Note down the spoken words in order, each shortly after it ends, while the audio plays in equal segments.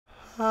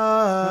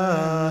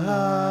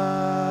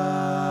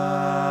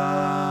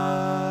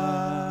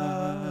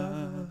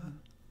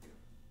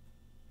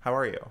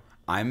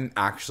I'm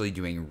actually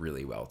doing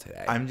really well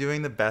today. I'm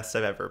doing the best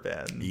I've ever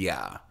been.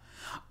 Yeah.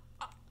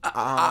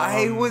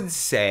 I would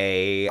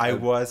say... I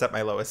was at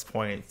my lowest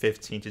point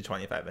 15 to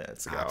 25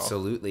 minutes ago.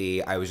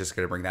 Absolutely. I was just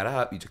going to bring that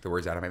up. You took the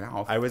words out of my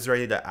mouth. I was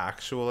ready to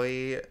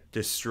actually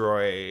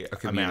destroy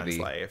a man's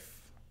life.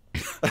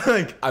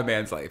 Like a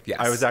man's life, yes.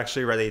 I was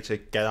actually ready to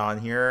get on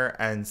here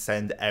and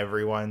send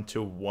everyone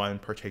to one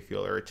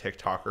particular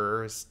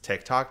TikToker's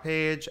TikTok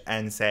page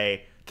and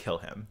say, kill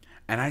him.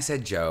 And I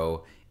said,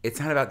 Joe, it's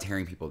not about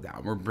tearing people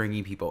down. We're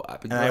bringing people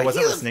up. And I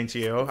wasn't listening to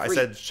you. I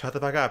said, shut the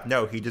fuck up.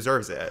 No, he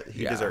deserves it.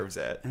 He deserves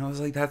it. And I was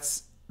like,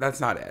 that's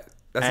not it.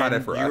 That's not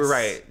it for us. You were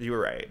right. You were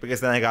right.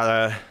 Because then I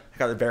got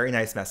a very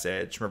nice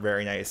message from a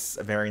very nice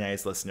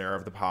listener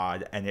of the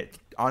pod, and it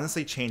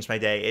honestly changed my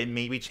day. It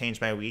made me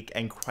change my week,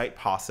 and quite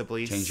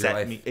possibly it changed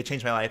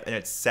my life, and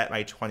it set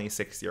my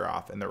 26th year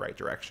off in the right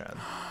direction.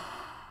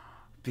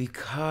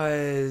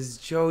 Because,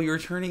 Joe, you're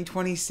turning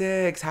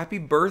 26. Happy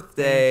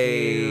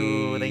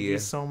birthday. Thank you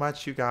so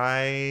much, you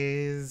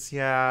guys.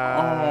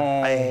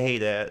 Yeah. I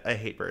hate it. I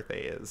hate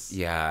birthdays.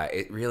 Yeah,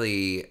 it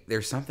really,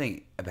 there's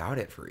something about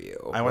it for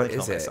you. I want to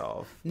kill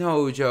myself.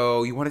 No,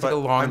 Joe, you want to take a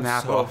long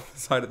nap off the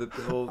side of the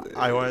building.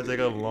 I want to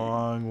take a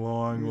long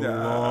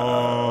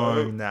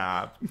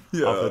nap off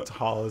the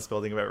tallest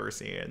building I've ever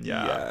seen.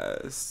 Yeah.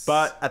 Yes.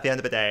 But at the end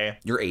of the day,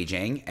 you're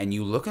aging and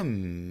you look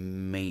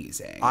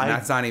amazing. And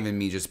that's not even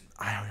me just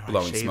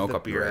blowing smoke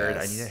up your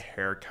ass. I need a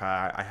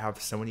haircut. I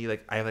have so many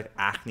I have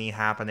acne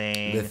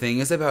happening. The thing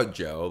is about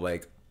Joe,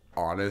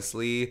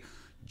 honestly,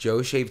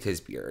 Joe shaved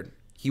his beard.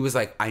 He was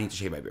like, I need to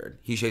shave my beard.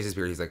 He shaves his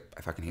beard. He's like,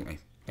 I fucking hate my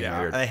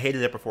beard. And I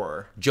hated it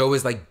before. Joe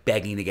was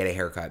begging to get a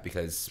haircut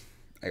because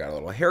I got a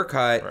little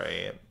haircut.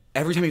 Right.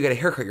 Every time you get a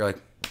haircut, you're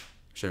like,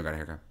 shouldn't have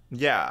got a haircut.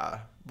 Yeah.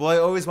 Well, I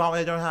always want what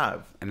I don't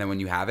have. And then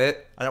when you have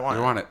it, I don't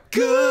want it.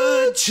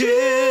 Good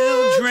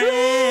children.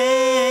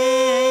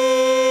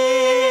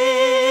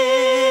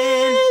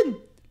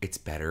 It's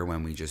better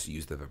when we just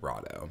use the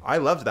vibrato. I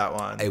loved that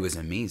one. It was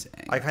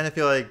amazing. I kind of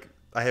feel like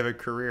I have a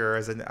career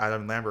as an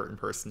Adam Lambert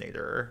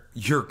impersonator.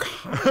 You're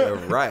kind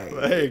of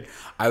right.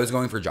 I was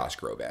going for Josh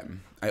Groban.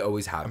 I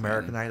always have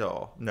American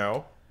Idol.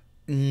 No,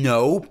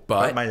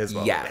 but might as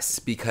well yes,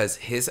 because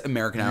his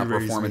American Idol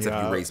performance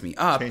of You Raise Me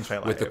Up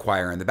with the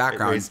choir in the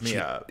background. It raised me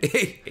up.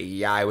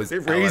 Yeah, I was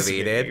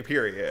elevated. Me,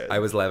 period. I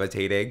was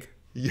levitating.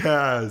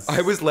 Yes.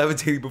 I was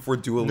levitating before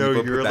Dua Lipa No,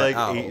 you were put that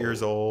out. 8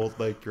 years old.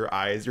 Your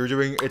eyes. You were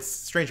doing, it's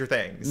Stranger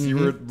Things. Mm-hmm. You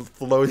were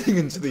floating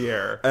into the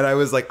air. And I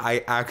was like,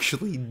 I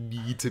actually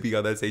need to be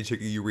on that stage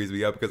singing You Raise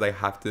Me Up because I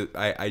have to,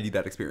 I need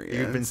that experience.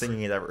 You've been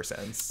singing it ever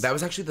since. That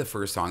was actually the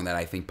first song that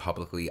I think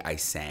publicly I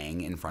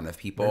sang in front of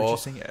people. Where did you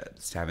sing it?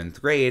 7th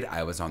grade.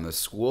 I was on the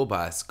school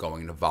bus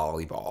going to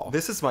volleyball.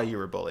 This is why you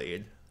were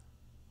bullied.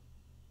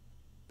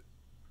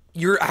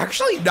 You're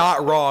actually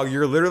not wrong.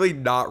 You're literally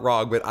not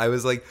wrong. But I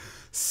was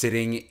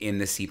sitting in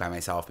the seat by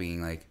myself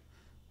being like,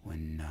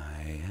 when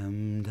I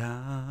am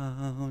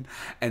down.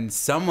 And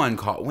someone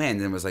caught wind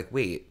and was like,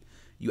 wait,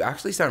 you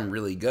actually sound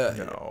really good.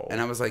 No.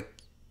 And I was like,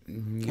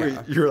 yeah. Wait,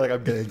 you were like,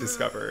 I'm getting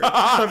discovered.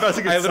 I'm about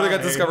to get I literally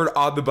got discovered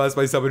on the bus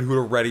by someone who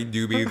already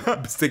knew me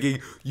singing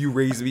You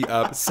Raise Me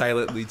Up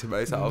silently to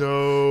myself.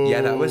 No.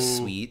 Yeah, that was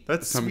sweet.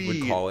 That's some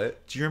sweet. would call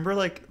it. Do you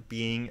remember I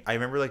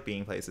remember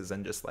being places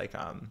and just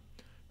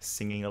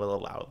singing a little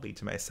loudly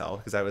to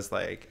myself because I was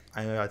like,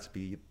 I'm about to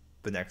be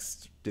the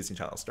next Disney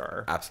Channel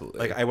star.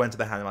 Absolutely. I went to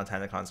the Hannah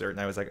Montana concert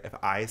and I was like, if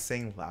I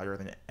sing louder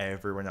than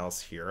everyone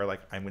else here,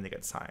 I'm going to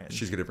get signed.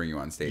 She's going to bring you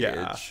on stage.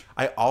 Yeah.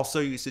 I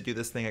also used to do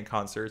this thing at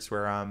concerts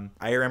where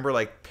I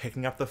remember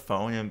picking up the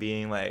phone and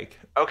being like,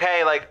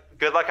 okay,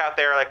 good luck out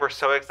there. We're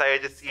so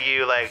excited to see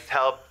you.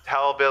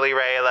 Tell Billy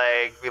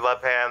Ray, we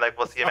love him.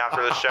 We'll see him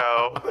after the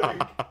show.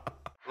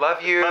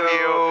 Love you.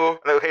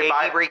 Okay,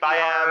 bye,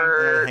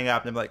 and then hang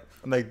up. And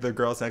I'm like, the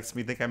girls next to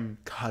me think I'm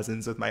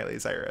cousins with Miley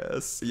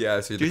Cyrus. Yeah,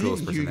 so you're the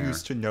coolest person there. You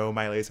used to know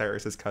Miley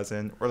Cyrus's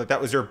cousin? Or that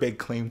was your big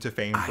claim to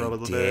fame for a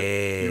little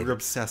bit? You were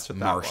obsessed with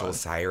that Marshall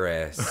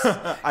Cyrus.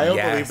 I don't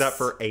believe that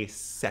for a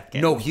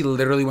second. No, he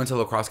literally went to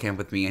lacrosse camp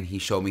with me and he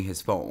showed me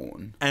his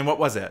phone. And what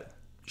was it?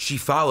 She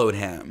followed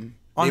him.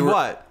 On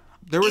what?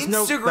 There was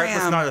Instagram.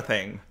 That was not a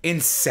thing. In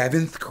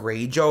 7th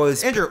grade, Joe.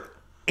 Andrew,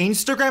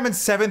 Instagram in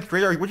 7th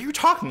grade? What are you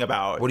talking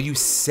about? What are you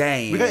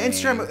saying? We got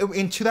Instagram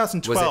in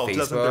 2012,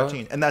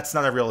 2013, and that's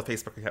not a real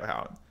Facebook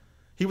account.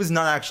 He was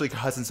not actually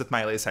cousins with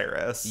Miley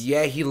Cyrus.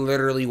 Yeah, he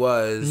literally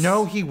was.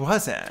 No, he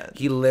wasn't.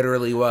 He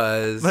literally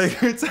was.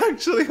 It's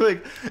actually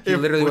He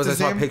literally was. I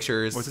saw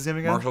pictures. What's his name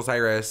again? Marshall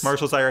Cyrus.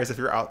 Marshall Cyrus, if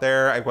you're out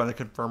there, I want to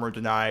confirm or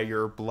deny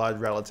your blood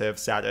relative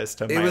status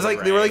to Miley. It was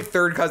they were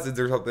third cousins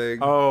or something.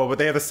 Oh, but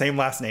they have the same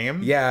last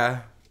name?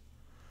 Yeah.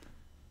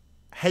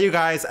 Hey, you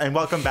guys, and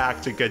welcome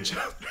back to Good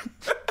Children.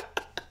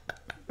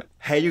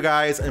 Hey, you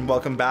guys, and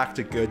welcome back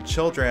to Good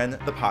Children,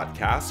 the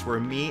podcast where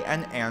me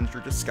and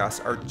Andrew discuss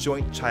our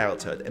joint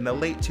childhood in the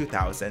late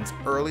 2000s,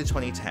 early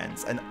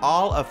 2010s, and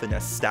all of the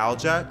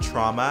nostalgia,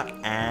 trauma,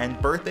 and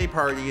birthday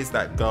parties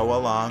that go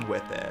along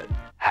with it.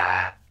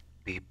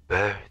 Happy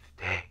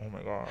birthday. Oh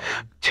my God.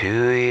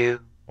 To you.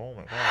 Oh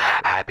my god.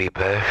 Happy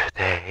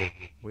birthday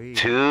Wait.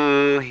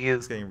 to you.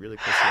 It's getting really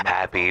close to the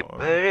Happy microphone.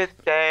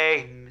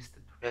 birthday, Mr.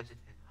 President.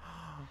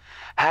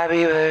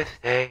 Happy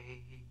birthday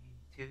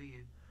to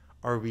you.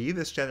 Are we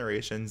this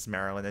generation's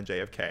Marilyn and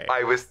JFK?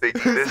 I was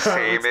thinking the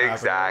same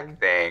exact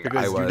thing.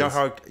 Because I was.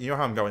 you know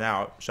how I'm going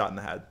out, shot in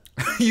the head.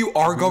 You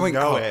are going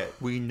out.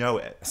 We know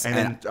it. And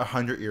then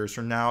 100 years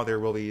from now,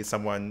 there will be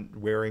someone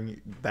wearing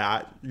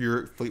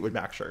your Fleetwood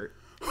Mac shirt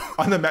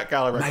on the Met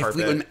Gala red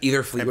carpet.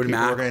 Either Fleetwood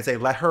Mac. People are going to say,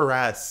 let her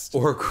rest.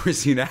 Or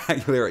Christina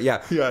Aguilera.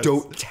 Yeah. Yes.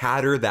 Don't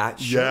tatter that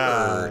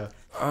shirt.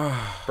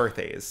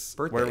 Birthdays.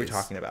 What are we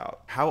talking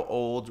about? How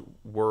old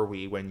were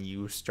we when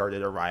you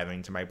started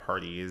arriving to my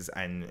parties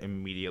and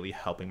immediately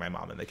helping my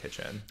mom in the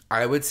kitchen?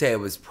 I would say it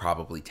was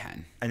probably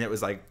 10. And it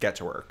was like, get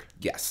to work.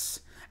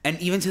 Yes. And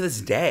even to this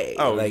day,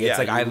 it's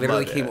like I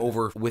literally came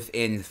over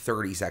within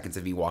 30 seconds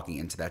of me walking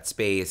into that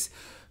space.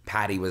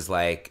 Patty was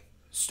like,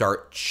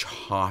 start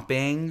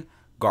chopping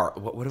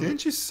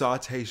Didn't you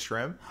saute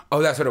shrimp?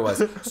 Oh, that's what it was.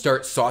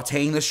 Start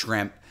sauteing the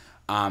shrimp,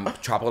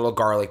 chop a little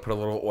garlic, put a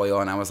little oil,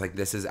 and I was like,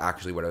 this is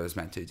actually what I was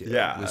meant to do.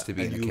 Yeah. Was to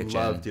be in the kitchen. You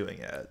love doing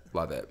it.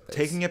 Love it.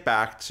 Taking it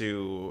back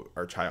to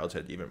our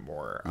childhood even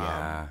more.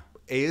 Yeah.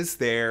 Is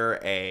there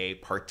a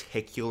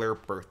particular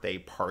birthday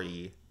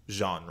party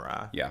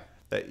genre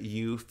that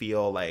you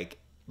feel like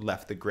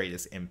left the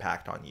greatest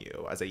impact on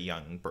you as a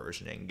young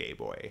burgeoning gay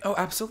boy? Oh,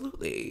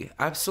 absolutely.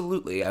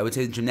 Absolutely. I would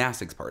say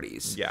gymnastics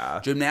parties. Yeah.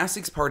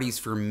 Gymnastics parties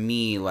for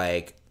me,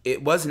 like,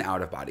 it was an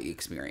out-of-body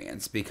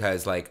experience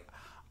because, like,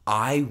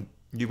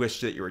 You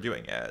wished that you were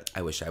doing it.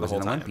 I wish I was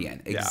an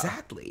Olympian. Yeah.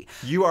 Exactly.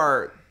 You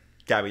are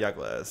Gabby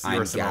Douglas.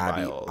 I'm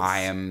Gabby.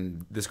 I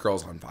am This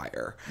Girl's on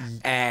Fire.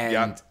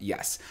 And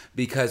yes,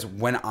 because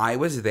when I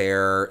was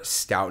there,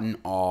 stout and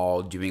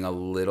all, doing a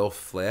little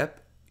flip,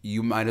 I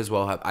might as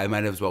well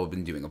have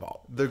been doing a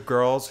vault. The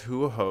girls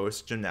who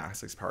host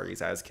gymnastics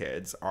parties as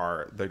kids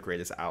are the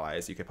greatest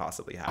allies you could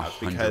possibly have. 100%.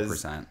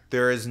 Because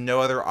there is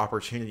no other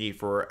opportunity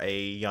for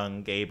a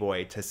young gay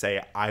boy to say,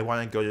 I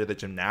want to go to the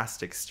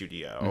gymnastics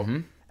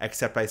studio.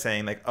 Except by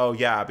saying like, oh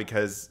yeah,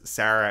 because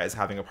Sarah is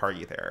having a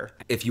party there.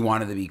 If you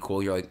wanted to be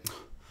cool, you're like,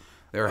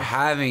 they're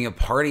having a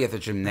party at the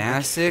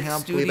gymnastics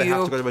studio. They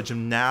have to go to a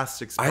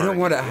gymnastics party. I don't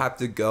want to have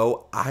to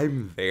go.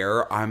 I'm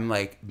there. I'm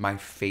like, my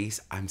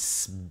face, I'm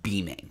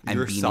beaming.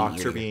 Your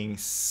socks are being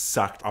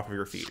sucked off of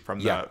your feet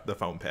from the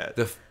foam pit.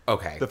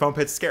 The foam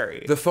pit's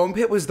scary. The foam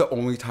pit was the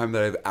only time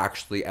that I've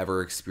actually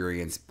ever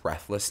experienced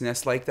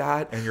breathlessness like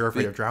that. And you're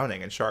afraid of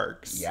drowning and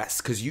sharks. Yes,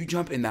 because you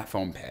jump in that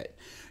foam pit.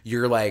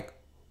 You're like,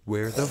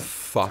 where the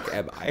fuck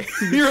am I?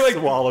 You're like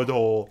swallowed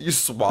whole. You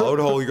swallowed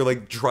whole. You're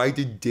like trying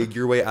to dig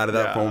your way out of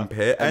that foam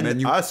pit, and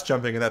then us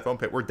jumping in that foam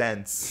pit, we're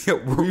dense. Yeah,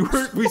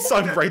 we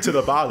sunk right to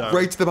the bottom.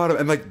 Right to the bottom,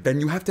 and like then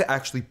you have to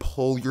actually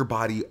pull your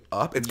body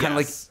up. It's kind of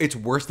like it's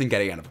worse than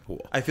getting out of a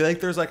pool. I feel like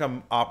there's like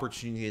an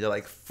opportunity to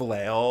like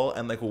flail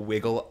and like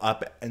wiggle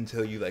up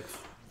until you like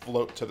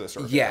float to the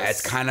surface. Yeah,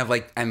 it's kind of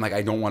like, and like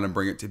I don't want to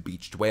bring it to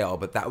beached whale,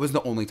 but that was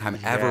the only time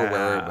ever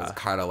where it was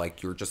kind of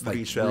like you're just like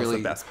beach whale is the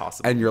best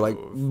possible and you're like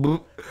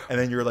and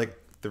then you're like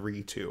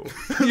 3-2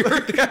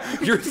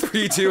 you're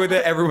 3-2 and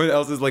then everyone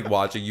else is like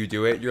watching you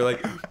do it. You're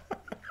like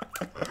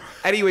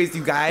anyways,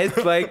 you guys,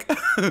 like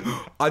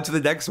on to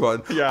the next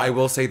one. I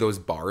will say those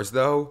bars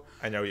though,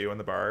 I know you in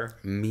the bar.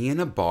 Me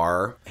in a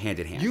bar, hand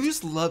in hand. You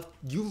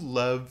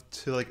love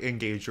to like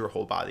engage your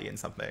whole body in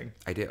something.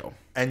 I do.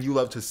 And you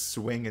love to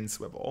swing and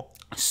swivel.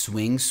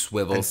 Swing,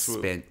 swivel, and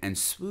spin, and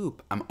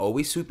swoop. I'm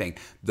always swooping.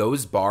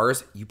 Those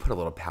bars, you put a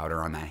little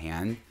powder on that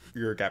hand.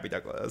 You're Gabby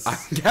Douglas.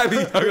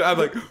 I'm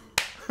like,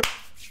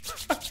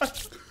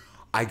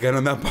 I get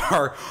on that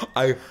bar,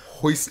 I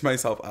hoist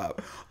myself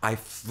up, I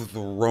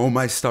throw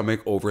my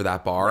stomach over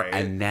that bar,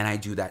 and then I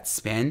do that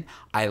spin,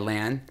 I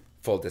land,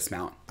 full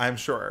dismount. I'm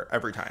sure,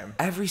 every time.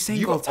 Every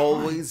single time. You've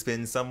always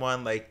been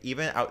someone, like,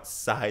 even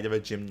outside of a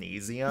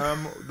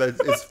gymnasium, that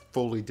is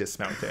fully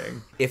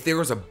dismounting. If there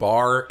was a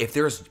bar, if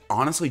there's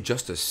honestly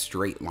just a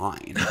straight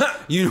line,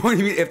 you know what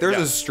I mean? If there's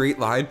a straight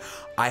line,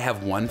 I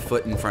have one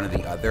foot in front of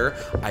the other,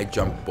 I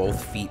jump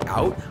both feet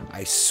out,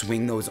 I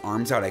swing those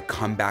arms out, I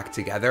come back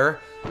together,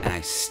 and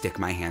I stick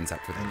my hands up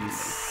for the And you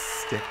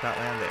stick that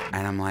landing.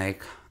 And I'm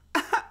like...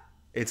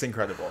 It's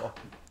incredible.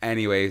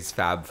 Anyways,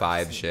 Fab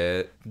Five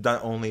shit.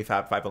 Not only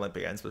Fab Five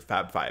Olympians, but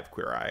Fab Five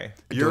Queer Eye.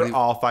 You're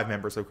all 5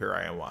 members of Queer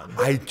Eye in one.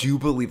 I do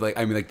believe, like,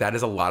 I mean, like, that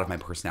is a lot of my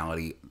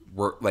personality.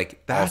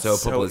 Like, that's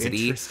also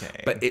publicity. So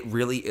but it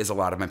really is a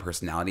lot of my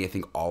personality. I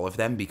think all of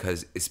them,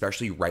 because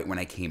especially right when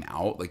I came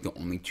out, like, the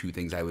only 2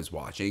 things I was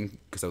watching,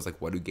 because I was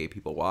like, what do gay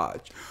people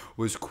watch?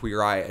 Was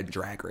Queer Eye and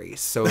Drag Race.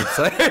 So it's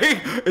like,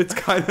 it's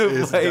kind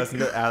of like...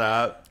 Doesn't it add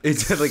up? It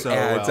just, like,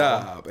 adds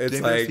up.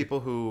 It's like... There's people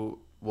who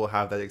will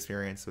have that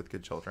experience with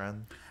good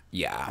children.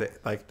 Yeah.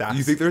 Like that.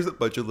 You think there's a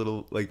bunch of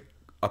little like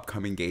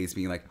upcoming gays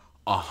being like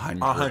 100%.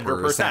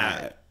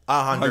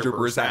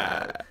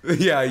 100%.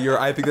 Yeah,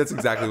 I think that's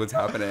exactly what's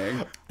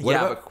happening. What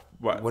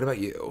about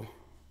you?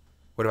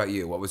 What about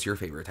you? What was your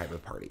favorite type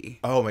of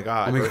party? Oh my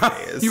god.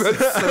 You were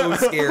so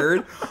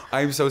scared.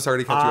 I'm so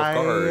sorry to catch you off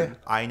guard.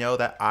 I know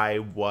that I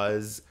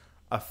was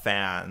a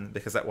fan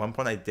because at one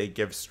point I did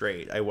give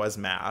straight. I was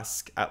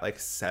mask at like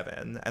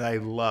 7 and I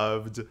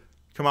loved,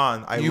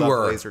 I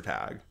loved laser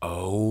tag.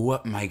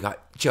 Oh my God.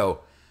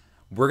 Joe,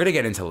 we're going to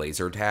get into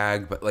laser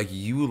tag, but like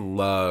you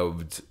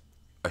loved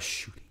a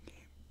shooting game.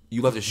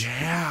 You loved a shooting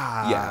game.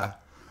 Yeah.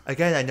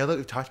 Again, I know that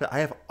we've talked about, I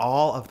have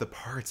all of the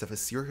parts of a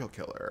serial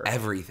killer.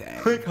 Everything.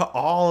 Like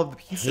all of the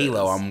pieces.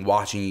 Halo, I'm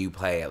watching you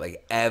play it.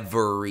 Like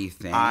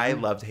everything. I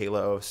loved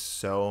Halo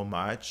so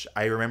much.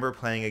 I remember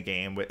playing a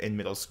game in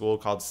middle school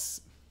called...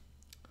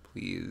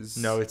 Please.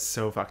 No, it's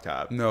so fucked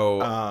up. No,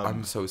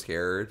 I'm so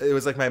scared. It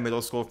was like my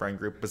middle school friend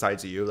group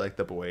besides you, like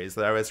the boys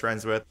that I was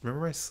friends with.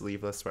 Remember my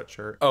sleeveless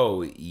sweatshirt?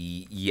 Oh,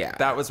 yeah.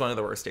 That was one of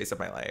the worst days of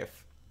my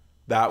life.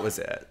 That was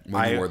it.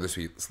 When you wore the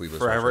sleeveless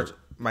sweatshirt.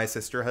 My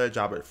sister had a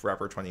job at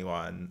Forever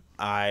 21.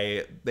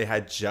 They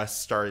had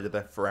just started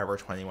the Forever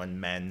 21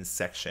 men's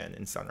section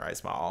in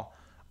Sunrise Mall.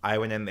 I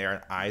went in there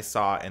and I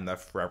saw in the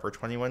Forever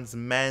 21's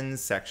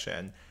men's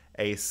section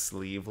a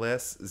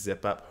sleeveless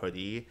zip-up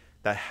hoodie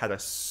that had a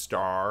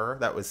star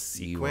that was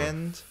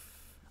sequined.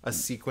 A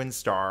sequined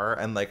star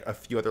and like a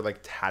few other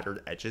like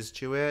tattered edges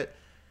to it.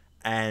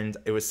 And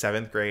it was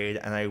 7th grade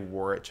and I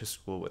wore it to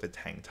school with a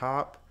tank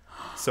top.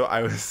 So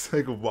I was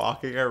like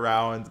walking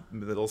around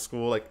middle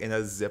school like in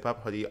a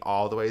zip-up hoodie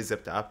all the way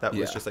zipped up that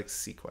was just like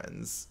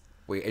sequins.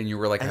 Wait, and you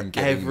were like, and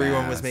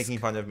everyone was making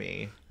fun of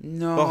me.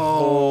 No. The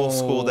whole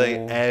school day,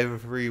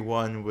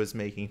 everyone was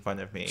making fun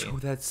of me. Oh,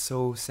 that's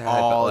so sad.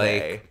 All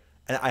day.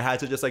 And I had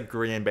to just like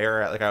grin and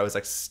bear it. Like I was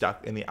like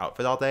stuck in the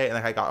outfit all day. And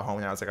like I got home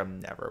and I was like, I'm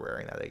never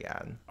wearing that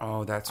again.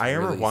 Oh, that's I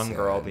remember really one sad.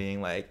 girl being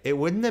like, it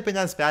wouldn't have been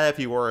as bad if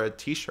you wore a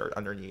t-shirt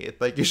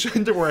underneath. Like you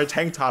shouldn't have worn a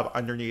tank top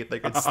underneath.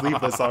 Like it's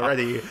sleeveless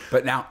already.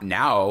 But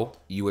now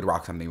you would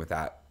rock something with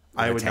that.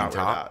 I would not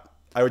wear that.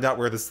 I would not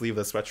wear the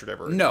sleeveless sweatshirt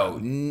ever. No,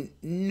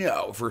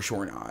 no, for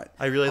sure not.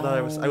 I really thought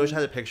I wish I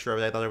had a picture of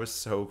it. I thought it was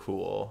so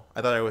cool.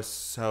 I thought it was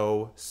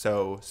so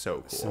cool.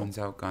 Suns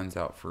out, guns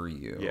out for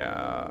you.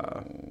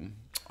 Yeah.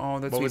 Oh,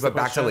 that's sweet. But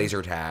back to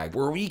laser tag.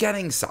 Were we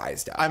getting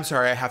sized up? I'm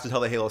sorry, I have to tell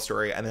the Halo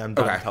story, and then I'm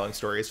done telling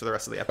stories for the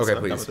rest of the episode.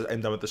 Okay, please.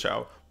 I'm done with the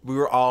show. We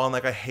were all in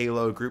like a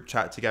Halo group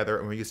chat together,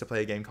 and we used to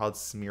play a game called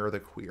Smear the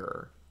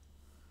Queer,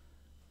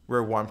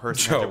 where one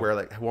person had to wear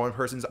like one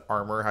person's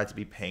armor had to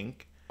be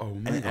pink. Oh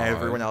my and God.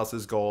 everyone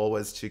else's goal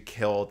was to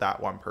kill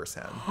that one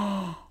person.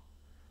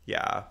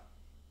 Yeah.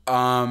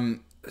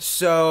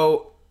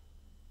 So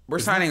we're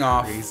signing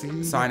off.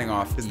 crazy? Signing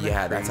off. Isn't that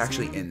Yeah, that's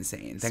crazy? actually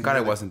insane. Thank God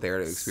I wasn't there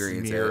to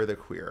experience Smear it. the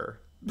Queer.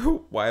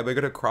 Why am I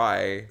gonna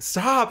cry?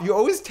 Stop! You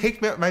always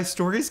take my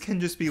stories can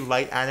just be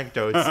light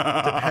anecdotes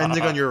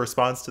depending on your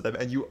response to them,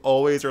 and you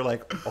always are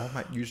like, "Oh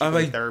my, you should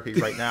be in therapy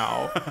right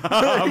now."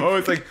 I'm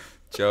always like,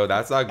 Joe,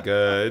 that's not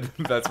good.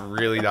 That's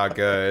really not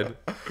good.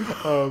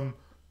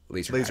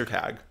 Laser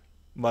tag.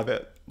 Love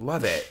it.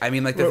 Love it. I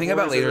mean, like the thing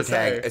about was I laser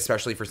gonna tag, say?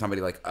 especially for somebody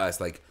like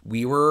us, like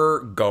we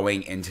were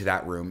going into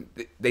that room.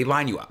 They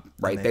line you up,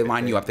 right? They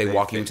line you up. They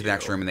walk you into the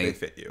next room and they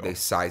fit you. They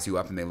size you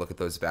up and they look at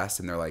those vests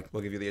and they're like,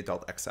 We'll give you the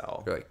adult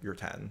XL. They're like, you're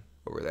 10.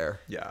 over there.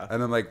 Yeah.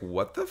 And I'm like,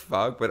 what the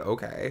fuck? But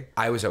okay.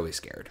 I was always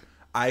scared.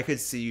 I could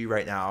see you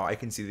right now. I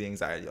can see the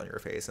anxiety on your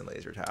face in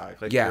laser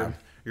tag. Like, Yeah.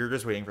 You're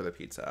just waiting for the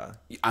pizza.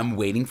 I'm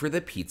waiting for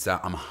the pizza.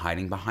 I'm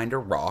hiding behind a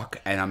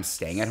rock and I'm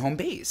staying at home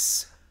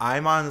base.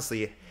 I'm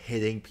honestly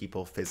hitting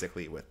people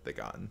physically with the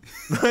gun.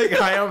 Like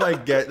I am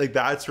like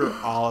that's where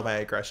all of my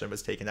aggression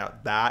was taken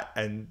out. That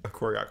and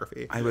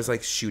choreography. I was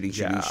like shooting,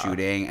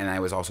 and I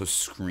was also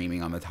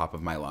screaming on the top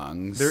of my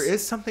lungs. There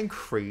is something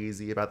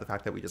crazy about the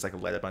fact that we just like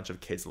let a bunch of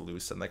kids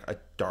loose in like a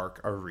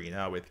dark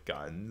arena with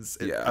guns.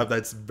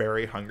 That's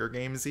very Hunger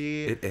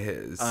Gamesy. It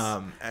is.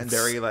 And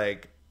very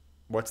like,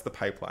 what's the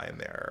pipeline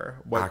there?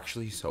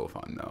 Actually so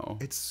fun though.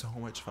 It's so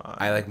much fun.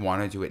 I like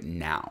want to do it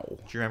now. Do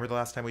you remember the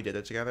last time we did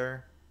it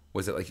together?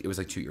 Was it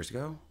like 2 years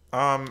ago?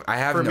 I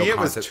have for no me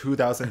concept. It was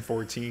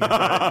 2014.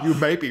 You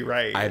might be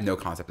right. I have no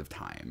concept of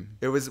time.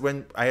 It was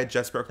when I had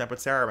just broken up with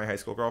Sarah, my high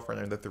school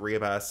girlfriend, and the three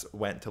of us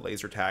went to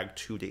laser tag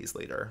 2 days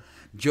later.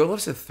 Joe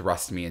loves to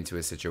thrust me into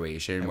a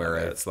situation where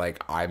it's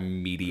like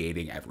I'm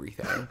mediating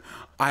everything.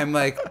 I'm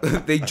like,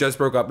 they just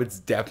broke up. It's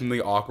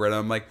definitely awkward.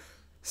 I'm like,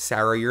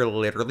 Sarah, you're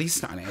literally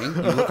stunning.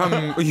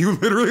 You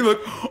literally look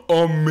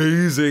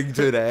amazing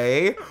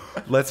today.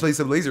 Let's play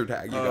some laser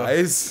tag, you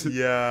guys.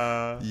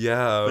 Yeah.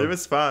 Yeah. But it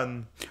was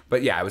fun.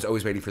 But yeah, I was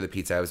always waiting for the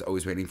pizza. I was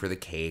always waiting for the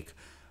cake.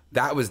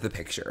 That was the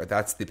picture.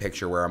 That's the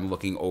picture where I'm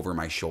looking over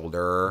my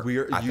shoulder at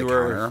the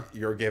counter.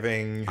 You're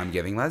giving. I'm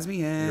giving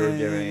lesbian. You're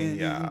giving,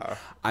 yeah.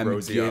 I'm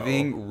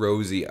giving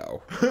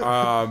Rosio.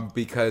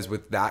 Because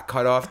with that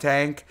cutoff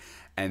tank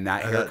and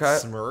that haircut.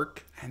 That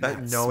smirk. And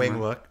that knowing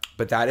smirk. look.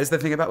 But that is the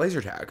thing about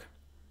laser tag.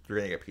 You're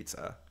going to get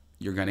pizza.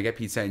 You're going to get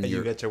pizza and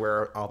you get to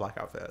wear an all black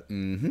outfit.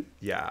 Mm-hmm.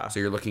 Yeah. So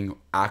you're looking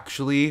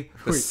actually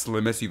the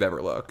slimmest you've ever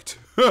looked.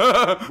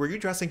 Were you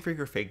dressing for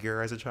your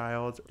figure as a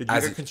child? Did you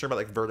get concerned about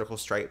like vertical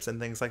stripes and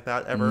things like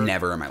that ever?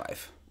 Never in my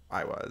life.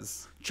 I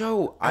was.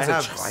 Joe, I as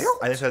a child?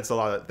 think that's a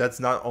lot of, that's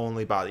not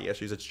only body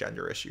issues, it's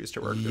gender issues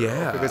to work through.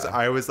 Yeah. Because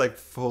I was like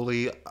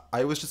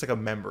I was just like a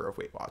member of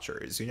Weight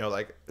Watchers, you know,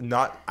 like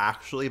not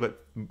actually,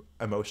 but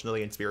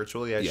emotionally and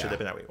spiritually, I should have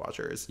been at Weight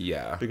Watchers.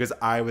 Yeah. Because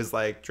I was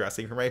like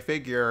dressing for my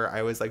figure.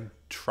 I was like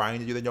trying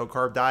to do the no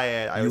carb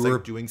diet. I was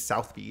like doing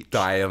South Beach.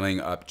 Dialing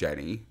up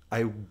Jenny.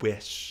 I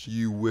wish.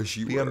 You wish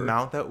you The were.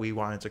 amount that we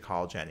wanted to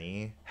call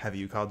Jenny. Have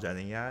you called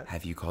Jenny yet?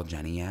 Have you called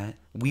Jenny yet?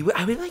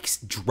 I would like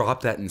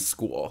drop that in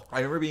school. I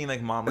remember being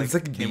like, Mom, like, It's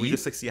like can we deep.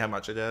 just like see how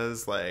much it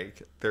is?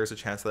 Like, there's a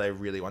chance that I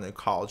really want to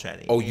call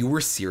Jenny. Oh, you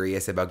were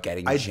serious about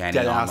getting Jenny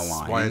on the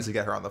line? Wanted to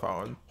get her on the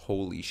phone.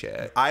 Holy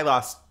shit. I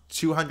lost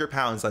 200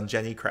 pounds on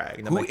Jenny Craig.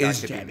 And I'm Who like, that is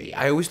could be Jenny? me.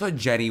 I always thought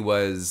Jenny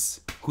was...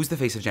 Who's the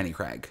face of Jenny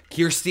Craig?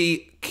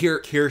 Kirstie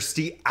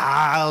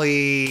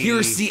Alley.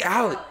 Kirstie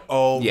Alley.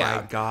 Oh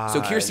my God.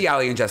 So Kirstie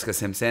Alley and Jessica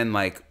Simpson,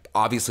 like,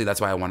 obviously that's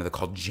why I wanted to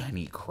call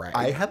Jenny Craig.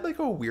 I had like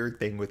a weird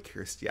thing with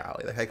Kirstie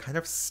Alley. Like I kind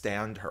of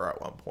stand her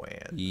at one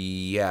point.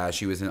 Yeah,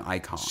 she was an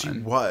icon.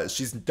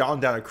 She's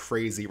gone down a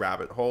crazy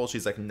rabbit hole.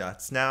 She's like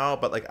nuts now.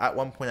 But like at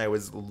one point I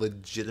was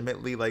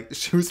legitimately like,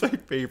 she was my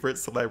favorite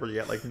celebrity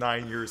at like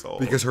 9 years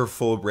old. Because her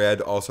full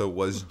brand also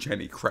was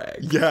Jenny Craig.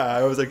 Yeah,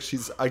 I was like,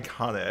 she's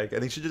iconic. I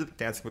think she did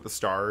Dancing with the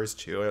Stars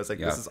too. And I was like,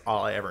 this is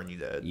all I ever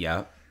needed.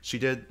 Yeah. She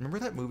did, remember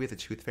that movie, The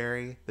Tooth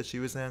Fairy, that she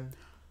was in?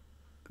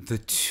 The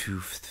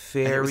Tooth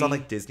Fairy. And it was on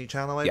like Disney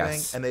Channel, I think.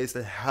 Yes. And they used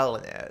to hell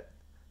in it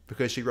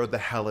because she rode the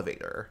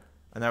Hellevator.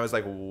 And I was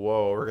like,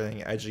 whoa, we're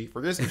getting edgy for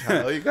Disney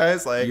Channel, you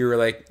guys. Like, You were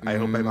like, I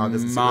hope my mom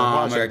doesn't see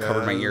Mom, me I watching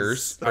covered my this.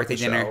 ears. That's Birthday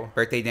the dinner. show.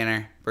 Birthday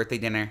dinner. Birthday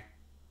dinner.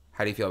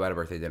 How do you feel about a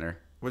birthday dinner?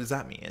 What does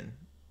that mean?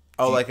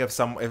 Oh, like if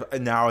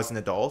now as an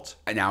adult?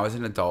 And now as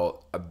an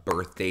adult, a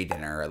birthday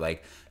dinner,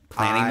 like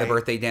planning the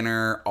birthday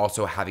dinner,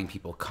 also having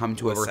people come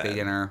to a birthday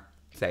dinner.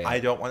 Say it. I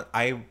don't want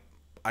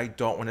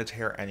to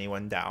tear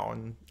anyone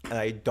down, and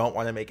I don't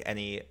want to make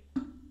any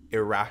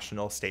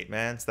irrational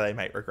statements that I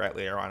might regret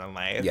later on in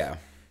life. Yeah.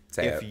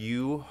 Say If it.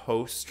 you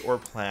host or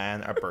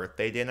plan a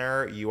birthday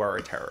dinner, you are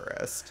a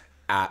terrorist.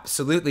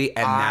 Absolutely.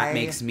 And that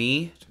makes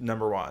me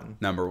Number one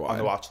on on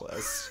the watch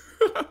list.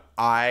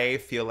 I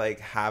feel like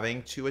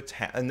having to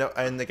attend,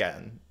 and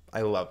again,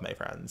 I love my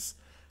friends.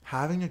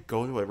 Having to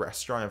go to a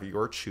restaurant of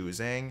your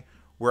choosing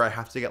where I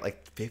have to get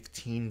like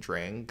 15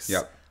 drinks.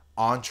 Yep.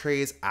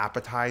 Entrees,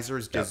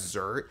 appetizers,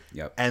 dessert,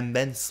 and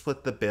then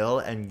split the bill,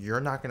 and you're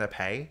not going to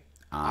pay.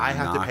 I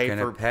have to pay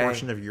for a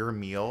portion of your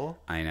meal.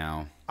 I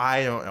know.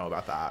 I don't know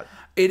about that.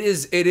 It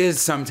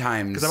is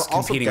sometimes Because I'm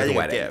also competing with getting a a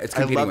wedding. gift. It's I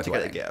competing love with to a get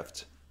a wedding.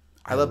 gift.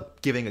 I love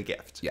giving a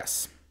gift.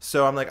 Yes.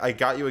 So I'm like, I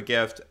got you a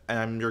gift,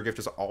 and your gift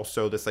is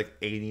also this like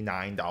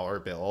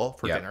 $89 bill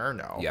for dinner.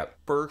 No. Yep.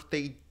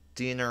 Birthday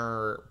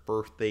dinner,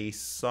 birthday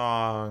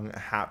song,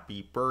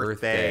 happy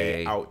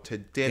birthday, out to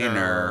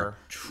dinner.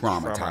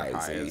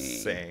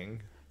 Traumatizing.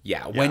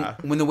 Yeah,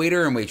 when the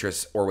waiter and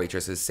waitress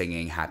is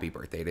singing happy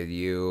birthday to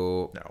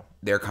you,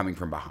 they're coming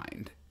from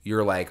behind.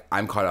 You're like,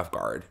 I'm caught off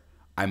guard.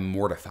 I'm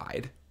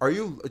mortified.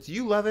 Do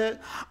you love it?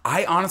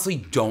 I honestly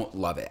don't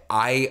love it.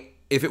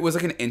 If it was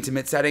like an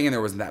intimate setting and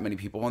there wasn't that many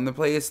people in the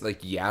place, like,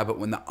 yeah, but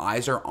when the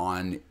eyes are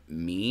on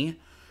me,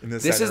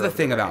 this is the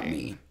thing about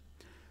me.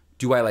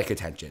 Do I like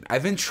attention?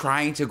 I've been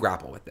trying to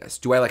grapple with this.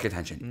 Do I like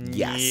attention?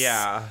 Yes.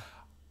 Yeah.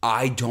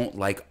 I don't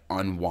like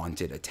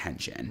unwanted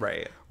attention.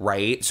 Right.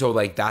 Right? So,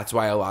 like, that's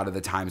why a lot of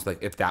the times, like,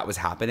 if that was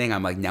happening,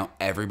 I'm like, now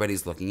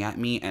everybody's looking at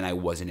me and I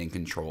wasn't in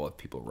control if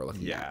people were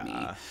looking at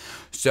me.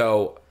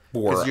 So,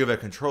 because you have a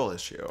control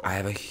issue. I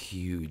have a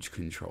huge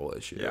control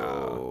issue.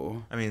 Yeah.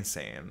 I mean,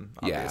 same,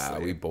 obviously. Yeah,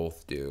 we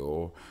both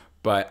do.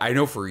 But I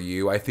know for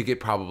you, I think it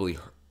probably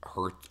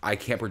hurt. I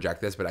can't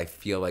project this, but I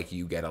feel like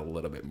you get a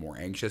little bit more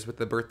anxious with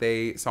the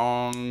birthday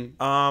song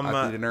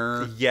at the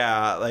dinner.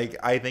 Yeah, like,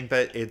 I think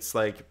that it's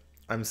like,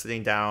 I'm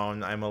sitting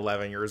down, I'm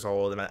 11 years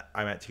old, I'm at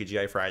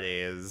TGI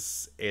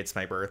Fridays, it's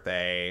my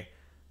birthday.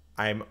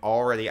 I've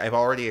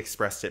already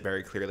expressed it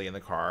very clearly in the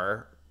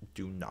car.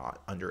 Do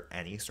not, under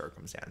any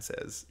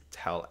circumstances,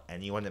 tell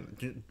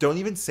anyone. Don't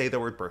even say the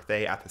word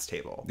birthday at this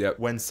table. Yep.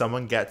 When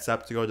someone gets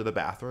up to go to the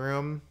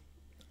bathroom,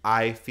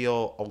 I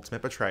feel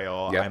ultimate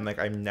betrayal. Yep. I'm like,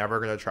 I'm never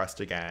going to trust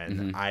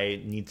again. Mm-hmm.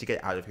 I need to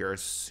get out of here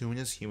as soon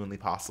as humanly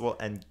possible.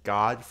 And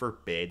God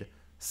forbid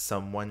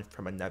someone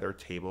from another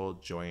table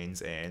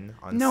joins in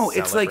on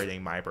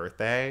celebrating my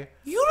birthday.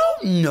 You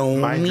don't know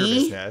Mind your me.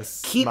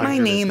 business. Keep Mind my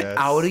your name business.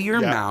 out of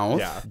your Yeah, mouth.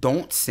 yeah.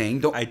 Don't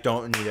sing. I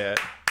don't need it.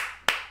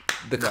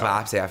 The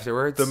claps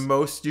afterwards. The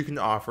most you can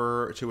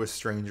offer to a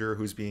stranger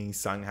who's being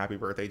sung happy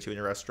birthday to in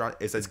a restaurant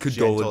is a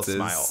gentle condolences.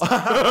 smile.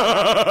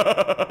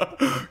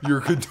 Your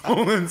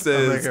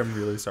condolences. I'm like, I'm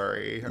really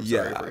sorry. I'm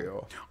sorry for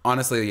you.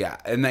 Honestly, yeah.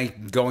 And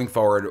like going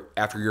forward,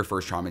 after your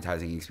first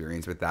traumatizing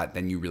experience with that,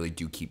 then you really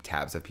do keep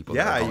tabs of people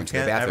that are going you to the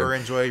can't bathroom. ever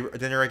enjoy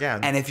dinner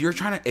again. And if you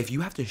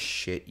have to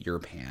shit your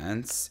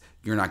pants,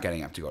 you're not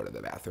getting up to go to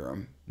the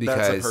bathroom.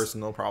 Because that's a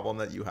personal problem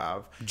that you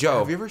have. Joe,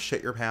 have you ever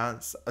shit your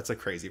pants? That's a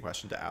crazy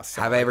question to ask.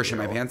 Have I ever shit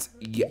my pants?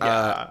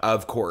 Yeah,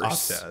 of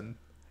course. Often.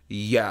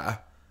 Yeah.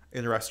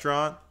 In a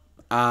restaurant?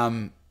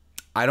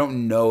 I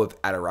don't know if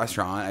at a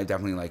restaurant. I've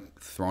definitely like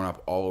thrown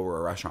up all over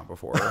a restaurant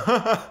before,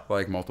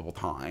 like multiple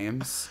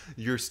times.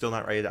 You're still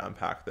not ready to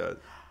unpack the...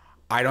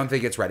 I don't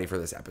think it's ready for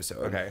this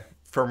episode. Okay.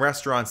 From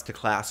restaurants to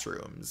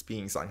classrooms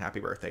being sung happy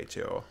birthday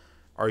to.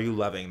 Are you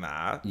loving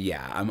that?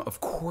 Yeah,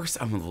 of course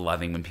I'm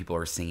loving when people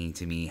are singing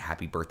to me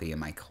happy birthday in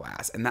my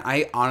class. And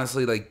I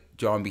honestly, like,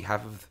 Joe, on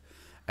behalf of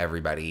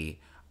everybody,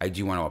 I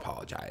do want to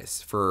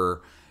apologize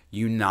for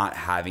you not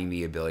having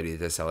the ability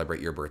to celebrate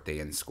your birthday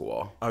in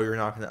school. Oh, you're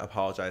not going to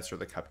apologize for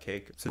the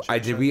cupcake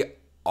situation? Did we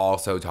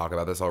also talk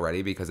about this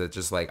already? Because it's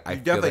just like, I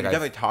feel like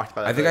definitely talked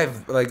about it. I think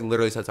I've like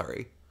literally said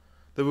sorry.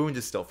 The wound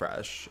is still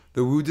fresh.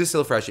 The wound is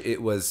still fresh.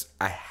 It was,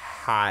 I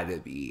had to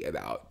be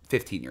about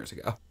 15 years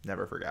ago.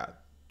 Never forget.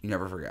 You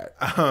never forget.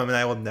 And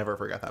I will never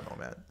forget that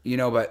moment. You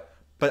know, but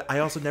I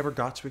also never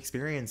got to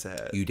experience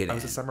it. You didn't. It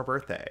was a summer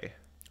birthday.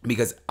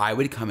 Because I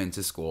would come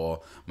into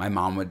school, my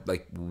mom would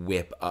like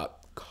whip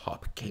up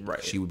cupcakes.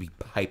 Right. She would be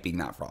piping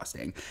that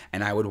frosting.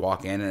 And I would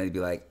walk in and I'd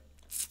be like,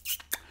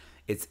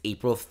 it's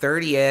April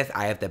 30th.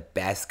 I have the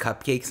best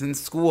cupcakes in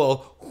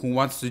school. Who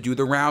wants to do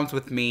the rounds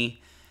with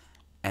me?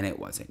 And it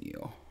wasn't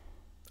you.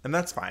 And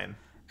that's fine.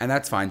 And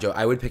that's fine, Joe.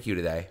 I would pick you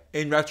today.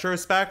 In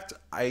retrospect,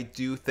 I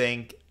do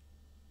think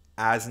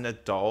as an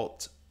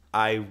adult,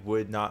 I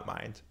would not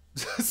mind.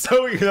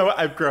 So, you know what?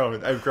 I've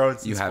grown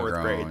since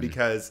fourth grade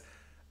because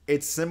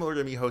it's similar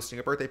to me hosting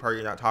a birthday party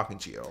and not talking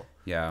to you.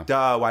 Yeah.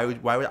 Duh. Why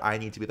would I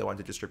need to be the one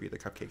to distribute the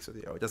cupcakes with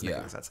you? It doesn't make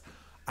any sense.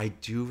 I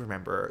do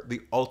remember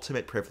the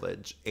ultimate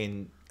privilege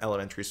in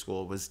elementary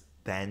school was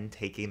then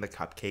taking the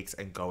cupcakes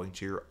and going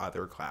to your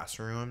other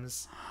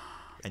classrooms.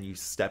 And you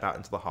step out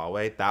into the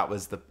hallway. That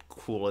was the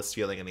coolest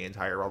feeling in the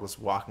entire world, was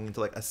walking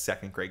into like a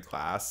second grade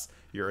class.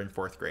 You're in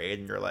fourth grade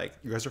and you're like,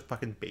 you guys are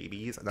fucking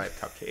babies and I have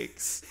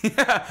cupcakes.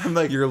 Yeah. I'm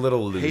like, you're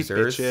little losers.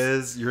 Hey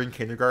bitches, you're in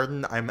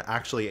kindergarten. I'm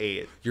actually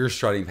 8. You're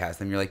strutting past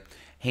them. You're like,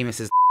 hey,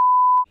 Mrs.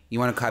 You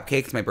want a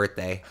cupcake? It's my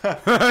birthday.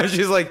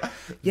 She's like,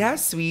 yeah,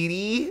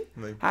 sweetie.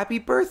 Like, happy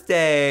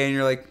birthday. And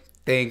you're like,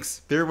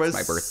 thanks. There was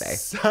my birthday.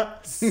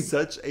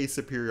 Such a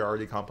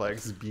superiority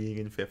complex being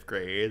in 5th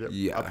grade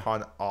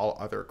upon all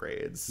other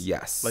grades.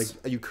 Yes. Like,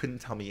 you couldn't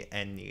tell me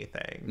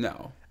anything.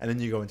 No. And then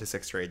you go into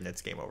 6th grade and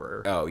it's game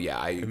over. Oh,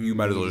 yeah. You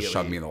might as well just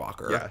shove me in the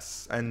locker.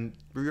 Yes. And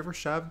were you ever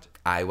shoved?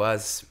 I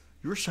was.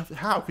 You were shoved?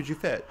 How could you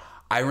fit?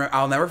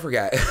 I'll never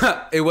forget.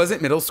 It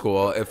wasn't middle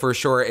school. For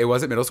sure, it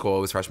wasn't middle school.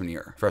 It was freshman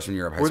year. Freshman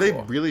year of high school. Were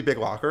they really big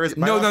lockers?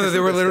 No, they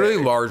were literally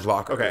large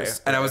lockers. Okay.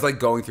 And I was like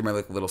going through my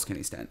like little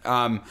skinny stint.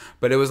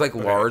 But it was like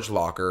large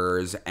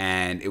lockers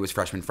and it was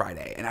Freshman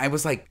Friday. And I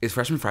was like, is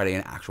Freshman Friday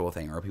an actual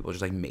thing or are people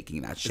just like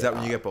making that shit Is that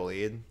when up? you get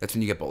bullied? That's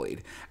when you get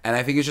bullied. And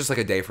I think it's just like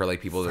a day for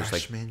like people to just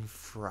like Freshman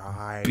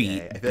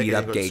Friday. beat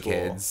up gay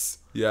kids.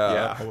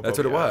 Yeah, that's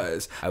what it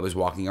was. I was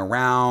walking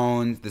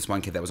around. This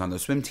one kid that was on the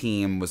swim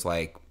team was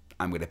like,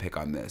 I'm going to pick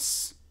on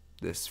this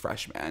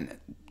freshman.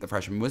 The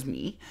freshman was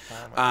me.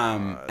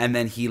 And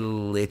then he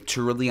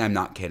literally, I'm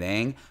not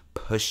kidding,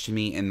 pushed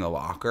me in the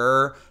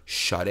locker,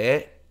 shut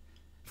it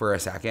for a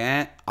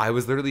second. I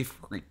was literally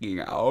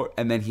freaking out.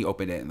 And then he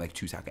opened it in like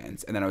 2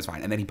 seconds. And then I was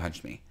fine. And then he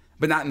punched me.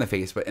 But not in the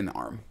face, but in the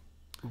arm.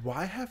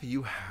 Why have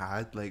you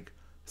had like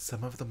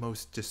some of the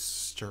most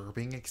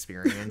disturbing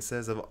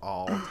experiences of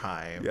all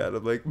time? Yeah,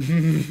 I'm like...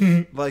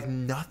 like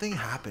nothing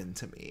happened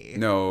to me.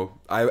 No,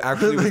 I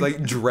actually was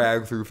like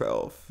dragged through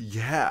filth.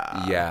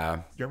 Yeah.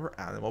 Yeah. You remember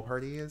animal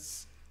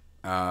parties?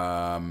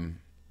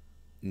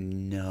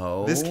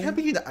 No. This can't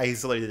be an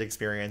isolated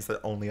experience that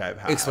only I've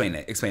had. Explain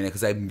it,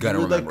 because I'm gonna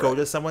You would like remember go it.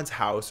 to someone's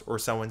house or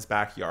someone's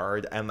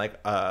backyard and like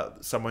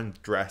someone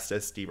dressed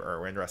as Steve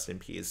Irwin, rest in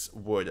peace,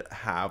 would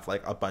have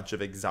like a bunch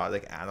of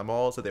exotic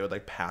animals that they would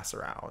like pass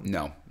around.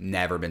 No,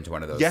 never been to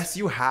one of those. Yes,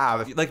 you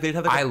have. Like they'd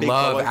have like I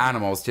love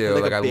animals too.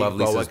 Like I love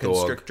Lisa's dog.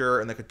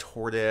 Constrictor and like a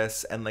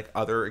tortoise and like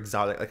other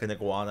exotic, like an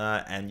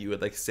iguana, and you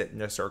would like sit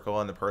in a circle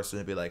and the person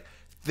would be like,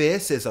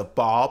 "This is a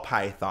ball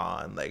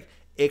python. Like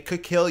it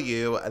could kill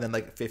you," and then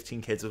like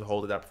 15 kids would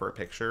hold it up for a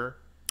picture.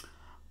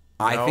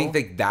 I think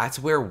that that's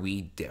where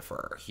we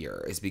differ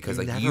here, is because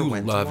like you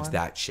loved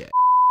that shit.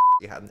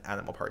 You had an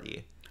animal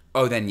party.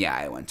 Oh, then yeah,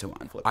 I went to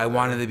one. I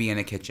wanted to be in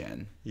a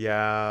kitchen.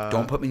 Yeah.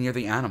 Don't put me near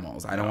the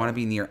animals. I don't want to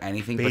be near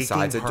anything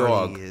besides a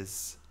dog.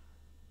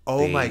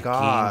 Oh my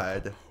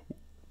God.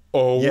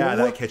 Oh. Yeah,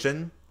 that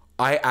kitchen.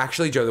 I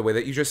actually, Joe, the way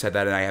that you just said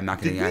that, and I am not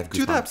kidding. Did I you have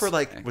do that goosebumps. for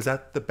like, was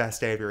that the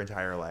best day of your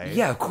entire life?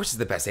 Yeah, of course it's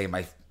the best day of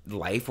my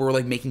life. We're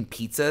like making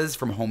pizzas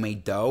from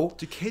homemade dough.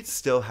 Do kids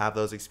still have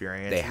those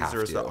experiences? They have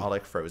or is to. it all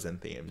like Frozen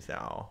themes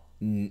now?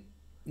 No,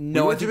 we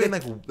I were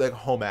think doing like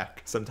home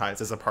ec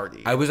sometimes as a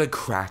party. I was like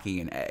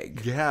cracking an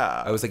egg.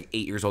 Yeah. I was like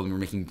 8 years old and we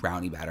were making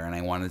brownie batter and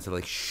I wanted to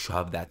like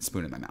shove that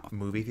spoon in my mouth.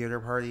 Movie theater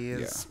parties?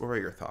 Yeah. What were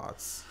your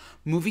thoughts?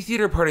 Movie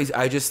theater parties,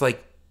 I just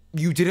like,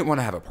 you didn't want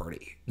to have a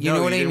party. You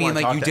know what I mean?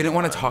 Like you didn't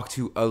want to talk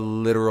to a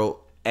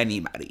literal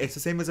anybody. It's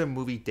the same as a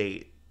movie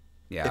date.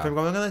 Yeah. If I'm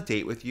going on a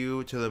date with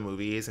you to the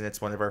movies and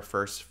it's one of our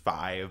first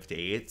 5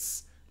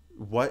 dates,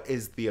 what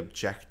is the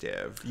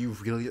objective? You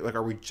really, like,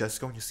 are we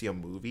just going to see a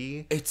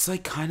movie? It's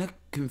like kind of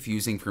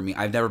confusing for me.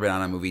 I've never been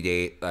on a movie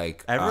date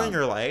like Ever in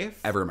your life?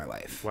 Ever in my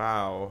life.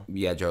 Wow.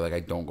 Yeah, Joe, like I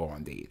don't go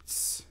on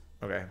dates.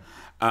 Okay.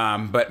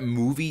 But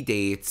movie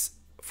dates,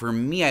 for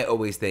me, I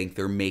always think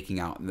they're making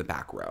out in the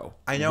back row.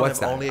 I know. What's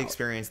I've that only about?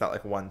 experienced that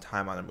like one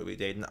time on a movie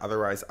date, and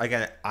otherwise,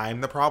 again,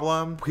 I'm the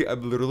problem. Wait,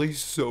 I'm literally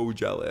so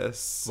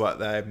jealous. What,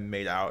 that I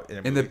made out in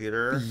a movie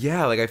theater?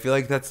 Yeah, like I feel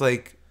like that's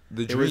like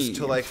the dream.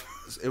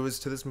 It was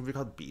to this movie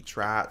called Beach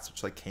Rats,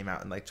 which like came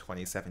out in like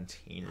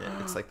 2017.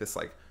 And it's like this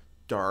like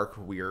dark,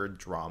 weird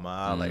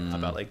drama like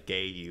about like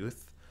gay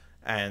youth.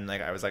 And like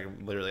I was like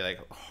literally like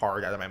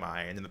hard out of my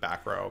mind in the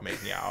back row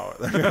making out.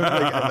 And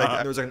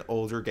there was like an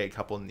older gay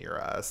couple near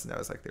us, and I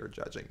was like, they were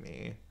judging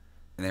me.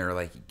 And they were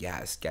like,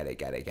 yes, get it.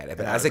 But And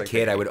as I a was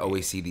kid, like, I would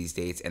always see these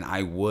dates, and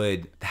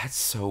that's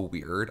so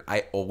weird.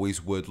 I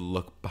always would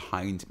look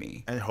behind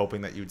me. And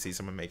hoping that you'd see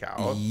someone make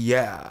out.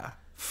 Yeah.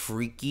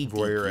 Freaky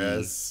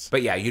Voyeurist.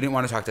 But yeah, you didn't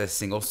want to talk to a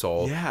single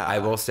soul. Yeah. I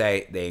will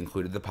say they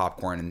included the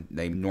popcorn, and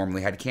they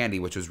normally had candy,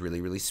 which was really,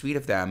 really sweet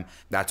of them.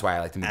 That's why I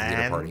like the movie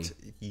theater party.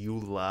 You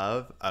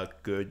love a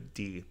good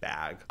D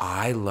bag.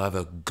 I love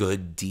a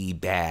good D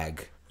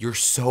bag. You're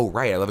so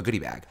right. I love a goodie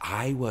bag.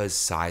 I was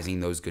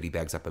sizing those goodie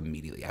bags up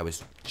immediately. I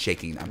was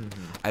shaking them.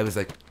 I was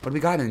like, what do we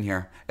got in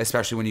here?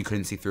 Especially when you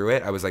couldn't see through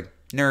it. I was like,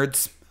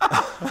 nerds.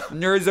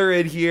 Nerds are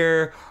in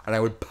here. And I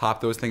would pop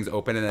those things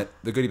open, and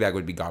the goodie bag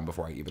would be gone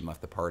before I even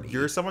left the party.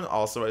 You're someone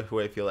also who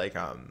I feel like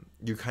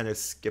you kind of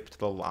skipped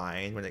the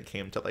line when it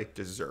came to like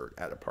dessert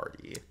at a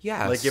party.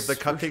 Yeah, like if the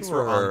cupcakes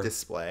were on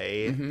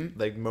display,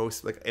 like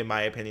most, like in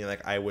my opinion,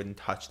 like I wouldn't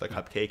touch the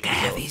cupcake. Can I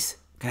have these?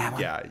 Can I have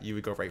one? Yeah, you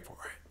would go right for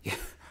it. Yeah.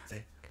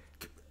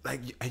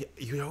 Like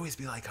you'd always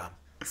be like,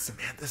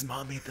 Samantha's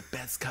mom made the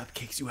best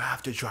cupcakes. You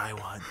have to try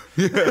one.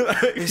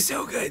 They're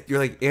so good. You're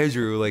like,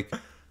 Andrew, like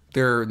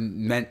they're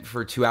meant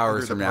for 2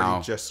 hours from now.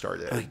 Just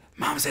started. Like,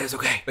 Mom said it's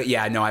okay. But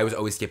yeah, no, I was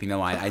always skipping the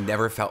line. I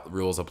never felt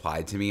rules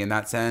applied to me in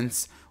that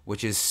sense,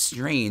 which is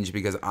strange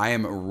because I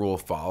am a rule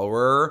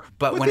follower.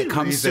 But when it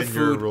comes to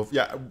food,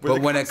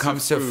 when it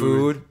comes to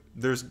food,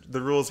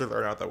 the rules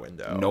are out the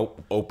window.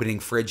 Nope. Opening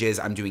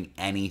fridges. I'm doing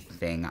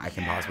anything I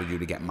can possibly do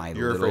to get my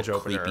You're little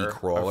creepy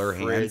crawler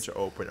hands. Fridge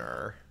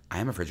opener. I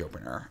am a fridge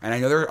opener. And I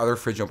know there are other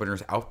fridge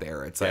openers out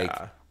there. It's like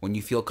when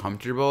you feel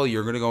comfortable,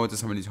 you're going to go into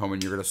somebody's home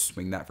and you're going to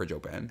swing that fridge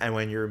open. And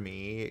when you're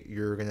me,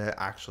 you're going to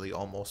actually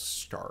almost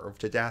starve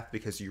to death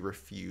because you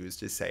refuse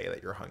to say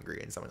that you're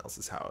hungry in someone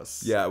else's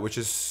house. Yeah, which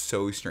is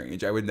so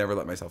strange. I would never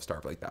let myself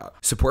starve like that.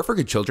 Support for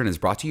Good Children is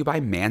brought to you by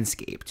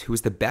Manscaped, who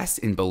is the best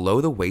in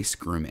below-the-waist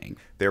grooming.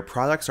 Their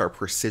products are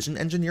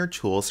precision-engineered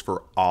tools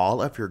for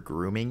all of your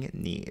grooming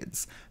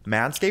needs.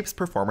 Manscaped's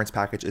Performance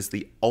Package is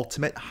the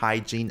ultimate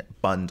hygiene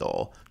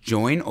bundle.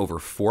 Join over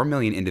 4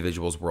 million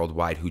individuals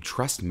worldwide who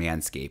trust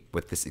Manscaped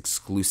with this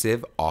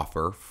exclusive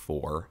offer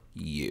for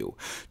you.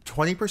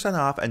 20%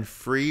 off and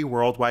free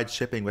worldwide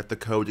shipping with the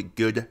code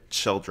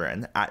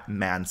GOODCHILDREN at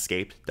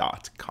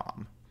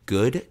manscaped.com.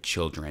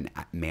 GoodChildren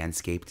at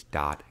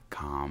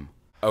manscaped.com.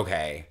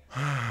 Okay.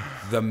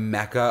 The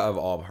mecca of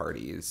all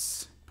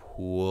parties.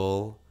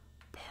 Pool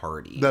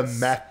parties. The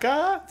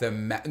Mecca?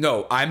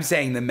 No, I'm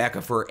saying the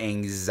mecca for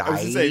anxiety. I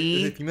was gonna say,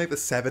 if you make the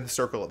seventh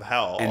circle of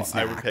hell, And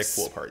I would pick snacks.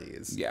 pool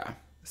parties. Yeah.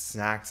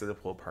 Snacks at a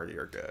pool party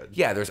are good.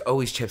 Yeah, there's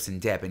always chips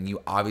and dip, and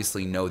you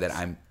obviously know that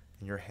And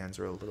your hands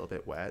are a little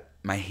bit wet.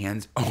 my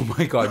hands, oh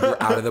my God,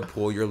 you're out of the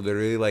pool. You're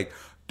literally like,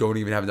 don't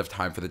even have enough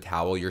time for the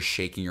towel. You're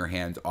shaking your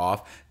hands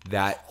off.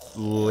 That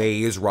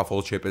Lay's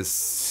ruffle chip is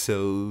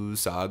so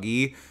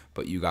soggy,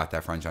 but you got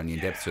that French onion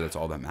dip, so that's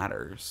all that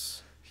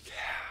matters. Yeah.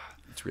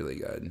 It's really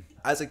good.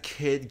 As a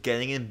kid,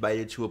 getting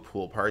invited to a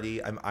pool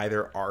party, I'm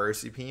either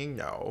RSVPing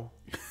no,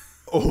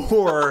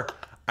 or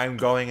I'm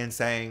going and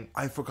saying,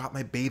 I forgot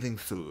my bathing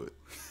suit.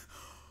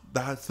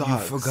 That sucks.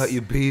 You forgot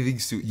your bathing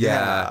suit.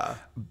 Yeah.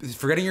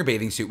 Forgetting your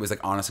bathing suit was like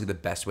honestly the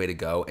best way to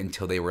go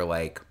until they were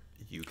like,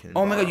 You can.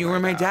 oh my God, you borrow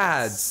were my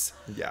dad's.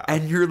 Yeah.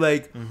 And you're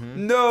like,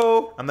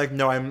 no. I'm like,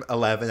 no, I'm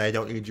 11. I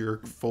don't need your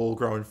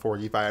full-grown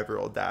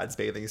 45-year-old dad's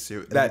bathing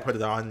suit. And That- you put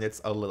it on, and it's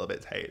a little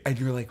bit tight. And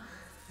you're like,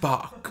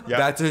 fuck. Yep.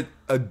 That's an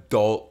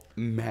adult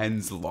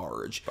men's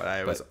large. But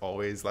I was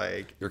always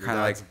like, You're your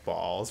kinda dad's like-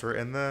 balls were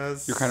in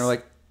this. You're kind of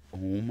like, oh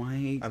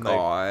my I'm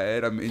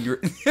God. I'm in your.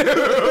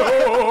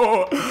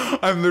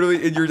 I'm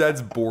literally in your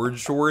dad's board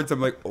shorts.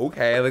 I'm like,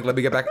 okay, like, let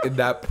me get back in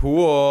that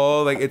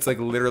pool. Like, it's like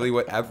literally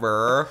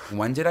whatever.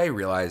 When did I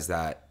realize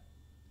that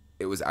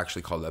it was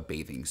actually called a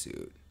bathing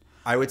suit?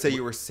 I would say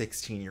you were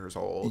 16 years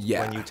old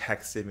Yeah. when you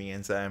texted me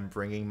and said, I'm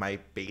bringing my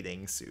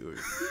bathing suit.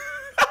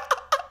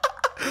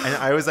 And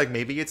I was like,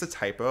 maybe it's a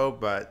typo,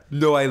 but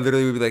No, I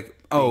literally would be like,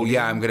 oh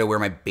yeah, I'm gonna wear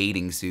my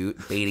bathing suit.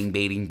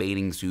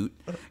 Bathing suit.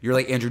 You're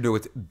like, Andrew, no,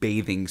 it's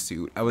bathing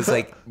suit. I was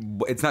like,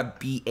 it's not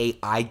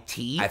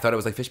BAIT. I thought it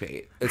was like fish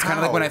bait. It's kind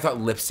of like when I thought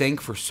lip sync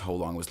for so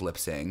long was lip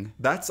sync.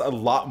 that's a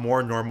lot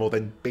more normal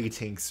than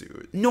bathing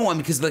suit. No, I mean,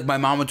 because like my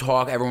mom would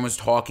talk, everyone was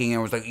talking, and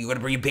I was like, you gotta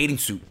bring a bathing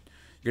suit.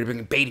 You're gonna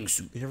bring a bathing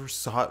suit. You never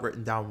saw it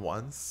written down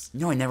once?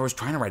 No, I never was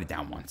trying to write it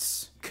down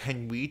once.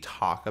 Can we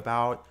talk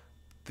about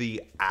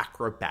the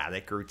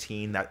acrobatic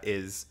routine that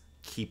is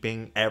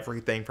keeping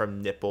everything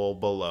from nipple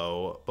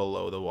below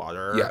the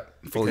water. Yeah,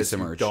 fully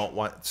submerged. You don't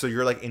want, so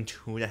you're like in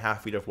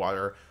 2.5 feet of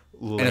water,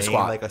 laying a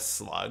squat. like a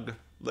slug.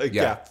 Like,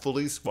 yeah,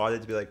 fully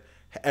squatted to be like,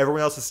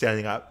 everyone else is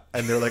standing up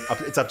and they're like,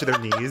 it's up to their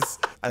knees.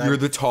 And you're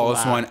the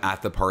tallest one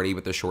at the party,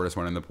 but the shortest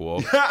one in the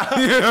pool.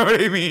 You know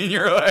what I mean?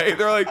 You're like,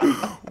 they're like,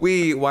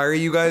 wait, why are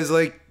you guys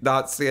like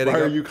not standing Why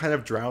up? are you kind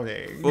of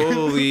drowning?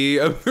 Fully.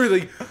 They're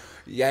like,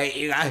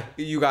 yeah,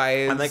 you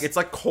guys. And like, it's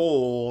like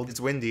cold, it's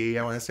windy,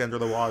 I want to stay under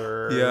the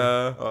water.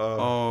 Yeah.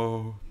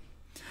 Oh.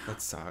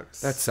 That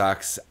sucks. That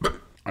sucks.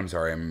 I'm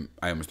sorry,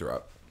 I almost threw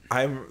up.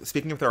 I'm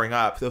speaking of throwing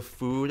up, the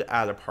food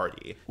at a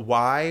party.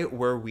 Why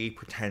were we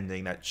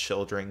pretending that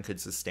children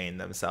could sustain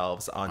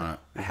themselves on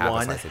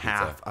one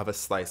half of a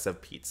slice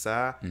of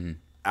pizza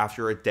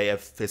after a day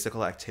of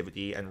physical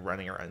activity and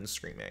running around and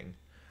screaming?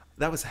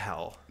 That was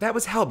hell. That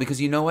was hell,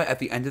 because you know what? At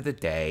the end of the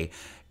day,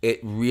 it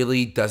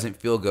really doesn't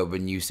feel good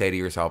when you say to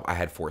yourself, I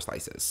had 4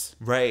 slices.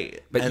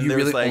 Right. But and you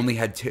really only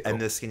had 2.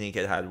 And the skinny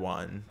kid had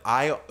 1.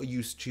 I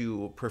used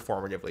to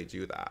performatively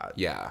do that.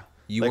 Yeah.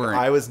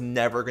 I was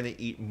never going to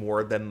eat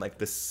more than like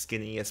the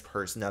skinniest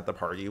person at the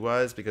party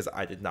was, because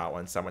I did not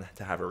want someone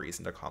to have a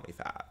reason to call me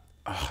fat.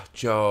 Oh,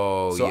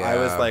 Joe. So I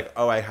was like,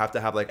 I have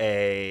to have like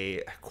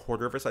a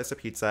quarter of a slice of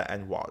pizza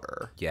and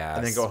water. Yes.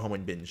 And then go home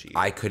and binge eat.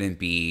 I couldn't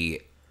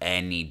be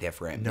any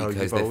different, No,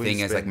 because the thing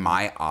is, like,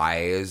 my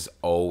eyes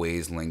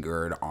always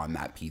lingered on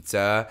that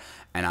pizza,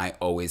 and I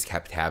always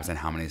kept tabs on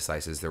how many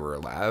slices there were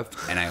left,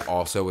 and I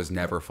also was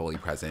never fully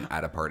present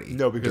at a party.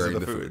 No, because during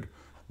of the food.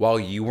 While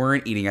you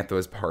weren't eating at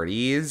those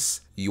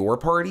parties, your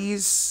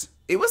parties,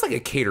 it was like a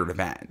catered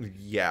event.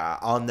 Yeah,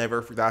 I'll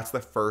never. That's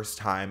the first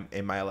time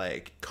in my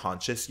like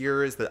conscious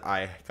years that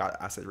I got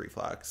acid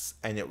reflux,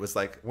 and it was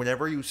like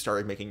whenever you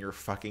started making your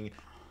fucking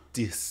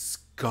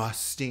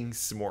disgusting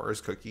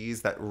s'mores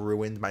cookies that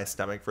ruined my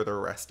stomach for the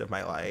rest of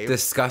my life.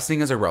 Disgusting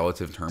is a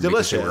relative term.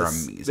 Delicious. Because they were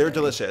amazing. They're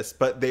delicious,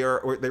 but they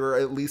were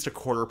at least a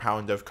quarter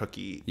pound of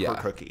cookie per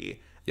cookie.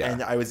 Yeah.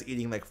 And I was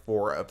eating like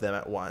 4 of them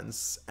at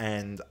once,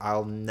 and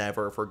I'll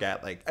never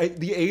forget like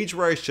the age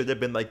where I should have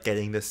been like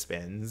getting the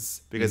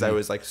spins because I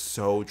was like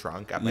so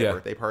drunk at my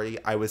birthday party.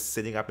 I was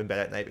sitting up in bed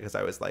at night because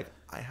I was like,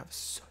 I have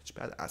such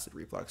bad acid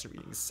reflux from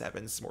eating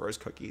 7 s'mores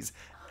cookies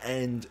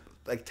and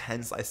like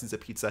 10 slices of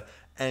pizza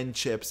and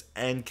chips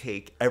and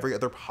cake, every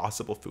other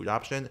possible food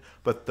option,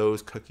 but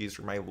those cookies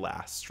were my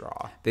last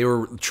straw. They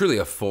were truly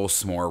a full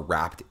s'more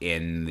wrapped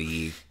in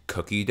the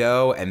cookie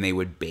dough, and they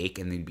would bake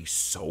and they'd be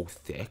so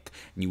thick,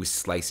 and you would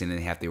slice it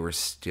in half. They were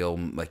still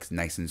like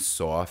nice and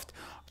soft.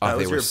 That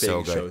was they your were big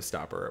so good.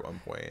 showstopper at one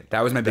point.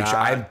 That was my big show.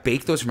 I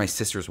baked those for my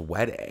sister's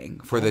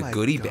wedding for the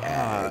goodie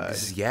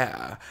bags.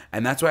 Yeah.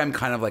 And that's why I'm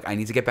kind of like, I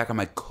need to get back on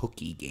my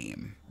cookie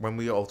game. When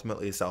we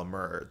ultimately sell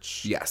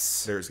merch,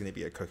 yes, there's going to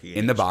be a cookie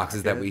in the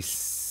boxes that we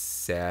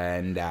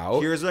send out.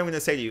 Here's what I'm going to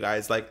say to you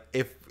guys. Like,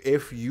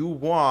 if you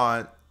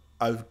want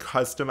a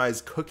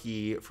customized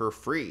cookie for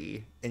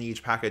free in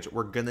each package,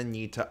 we're gonna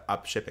need to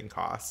up shipping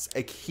costs.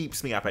 It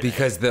keeps me up at night.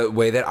 Because the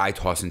way that I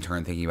toss and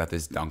turn thinking about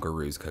this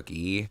Dunkaroos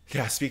cookie.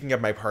 Yeah, speaking of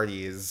my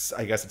parties,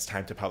 I guess it's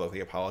time to publicly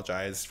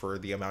apologize for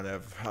the amount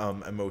of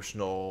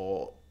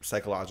emotional,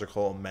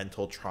 psychological,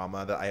 mental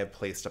trauma that I have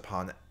placed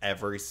upon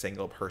every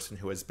single person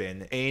who has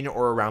been in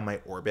or around my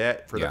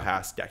orbit for the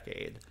past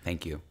decade.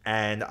 Thank you.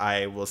 And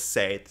I will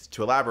say,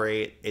 to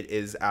elaborate, it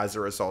is as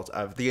a result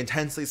of the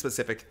intensely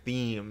specific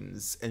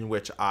themes in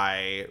which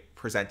I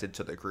presented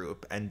to the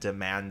group and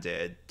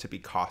demanded to be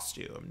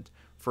costumed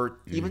for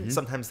even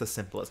sometimes the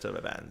simplest of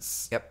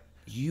events. Yep.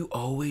 You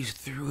always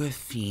threw a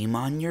theme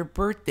on your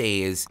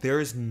birthdays.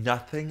 There's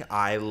nothing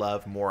I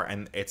love more,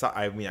 and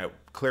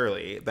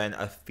clearly, than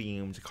a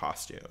themed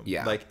costume.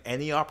 Yeah. Like,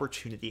 any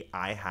opportunity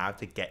I have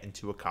to get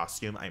into a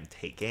costume, I'm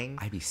taking.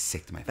 I'd be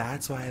sick to my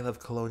That's why I love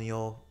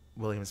Colonial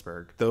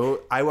Williamsburg.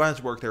 Though I wanted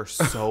to work there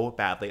so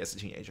badly as a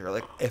teenager.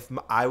 Like, if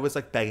I was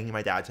like begging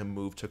my dad to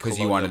move to Colonial, because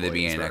you wanted to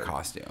be in a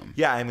costume.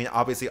 Yeah, I mean,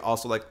 obviously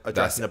also like a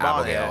dress in a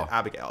bonnet.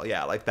 Abigail.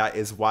 Yeah, like that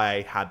is why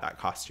I had that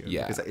costume.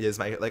 Yeah. Because it is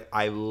my, like,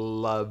 I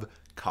love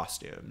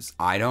costumes.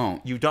 I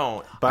don't. You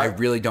don't. But I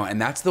really don't.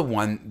 And that's the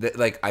one that,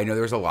 like, I know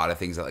there's a lot of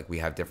things that like we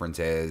have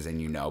differences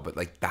and but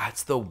like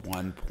that's the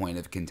one point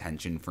of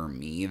contention for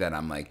me that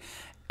I'm like,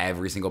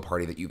 every single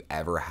party that you've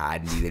ever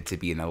had needed to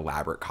be an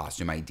elaborate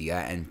costume idea,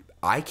 and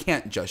I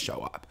can't just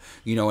show up.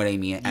 You know what I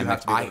mean? You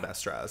have to be the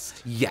best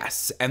dressed.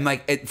 Yes. And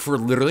like for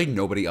literally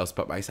nobody else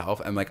but myself.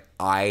 And like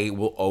I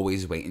will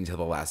always wait until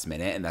the last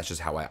minute, and that's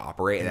just how I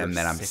operate. And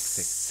then I'm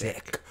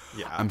sick.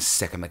 Yeah. I'm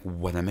sick. I'm like,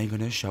 when am I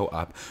gonna show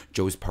up?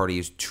 Joe's party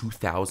is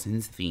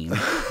 2000s theme.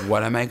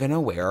 What am I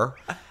gonna wear?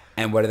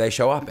 And what did I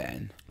show up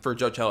in? For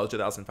Jocello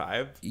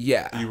 2005?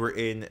 Yeah. You were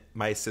in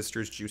my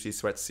sister's juicy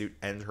sweatsuit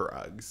and her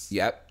Uggs.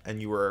 Yep.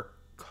 And you were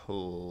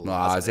closeted.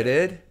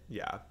 Closeted?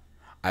 Yeah.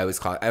 I was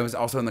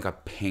also in like a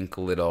pink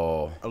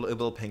little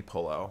pink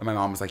polo. And my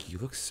mom was like, you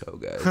look so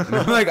good. And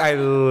I'm like, I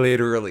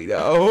literally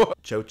know.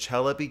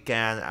 Jocello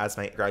began as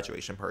my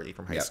graduation party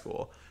from high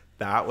school.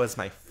 that was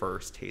my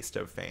first taste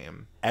of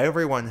fame.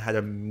 Everyone had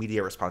a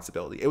media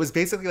responsibility. It was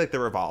basically like the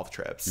Revolve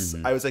trips.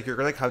 I was like, you're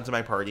going to come to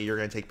my party, you're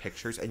going to take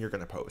pictures, and you're going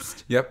to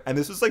post. Yep. And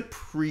this was like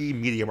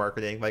pre-media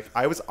marketing. Like,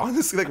 I was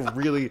honestly like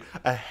really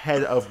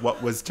ahead of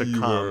what was to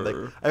come.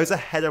 Like, I was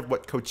ahead of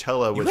what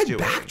Coachella was doing.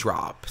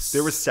 Backdrops.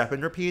 There was step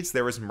and repeats,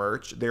 there was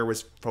merch, there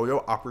was photo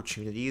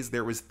opportunities,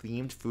 there was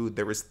themed food,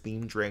 there was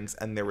themed drinks,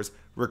 and there was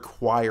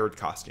required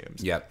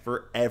costumes. Yep.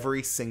 For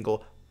every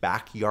single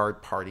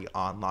backyard party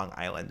on Long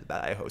Island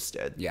that I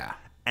hosted. Yeah.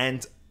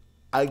 And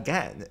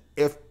again,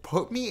 if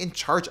put me in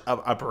charge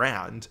of a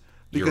brand,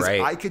 because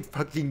I could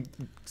fucking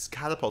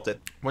catapult it.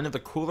 One of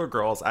the cooler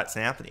girls at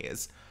St.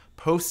 Anthony's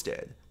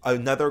posted,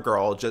 another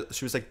girl,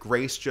 she was like,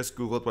 Grace just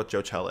Googled what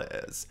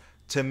Joachella is.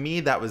 To me,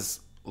 that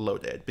was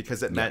loaded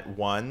because it meant,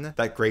 one,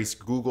 that Grace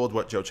Googled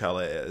what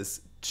Joachella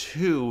is,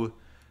 two,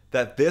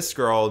 that this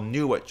girl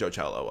knew what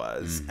Joachella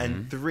was,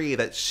 and three,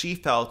 that she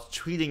felt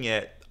tweeting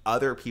it,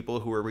 other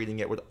people who were reading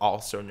it would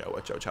also know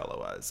what Joachella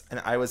was.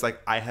 And I was like,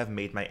 I have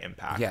made my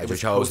impact. Yeah,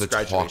 Joachella was the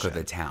talk of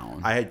the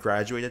town. I had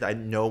graduated.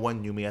 No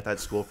one knew me at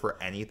that school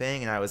for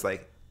anything. And I was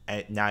like,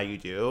 now you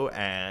do,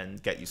 and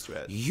get used to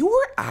it. You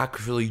were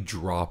actually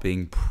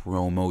dropping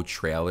promo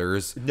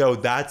trailers. No,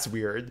 that's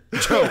weird.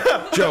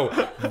 Joe,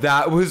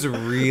 that was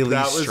really strange.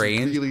 That was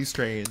really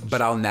strange.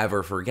 But I'll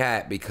never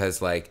forget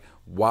because, like,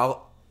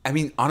 I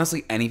mean,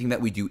 honestly, anything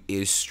that we do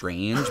is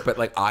strange, but,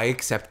 like, I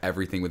accept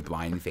everything with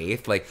blind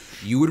faith. Like,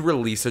 you would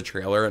release a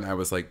trailer, and I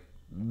was like,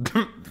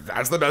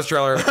 that's the best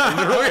trailer I've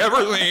literally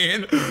ever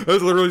seen.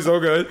 That's literally so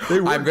good.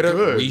 I'm going to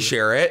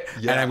reshare it,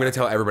 and I'm going to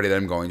tell everybody that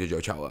I'm going to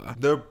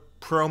Joachella. The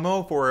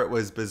promo for it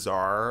was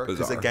bizarre.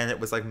 Because, again, it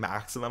was, like,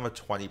 maximum a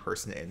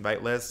 20-person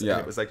invite list. Yeah.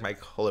 And it was, like, my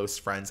close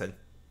friends and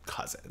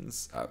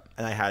cousins.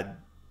 And I had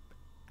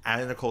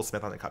Anna Nicole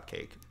Smith on a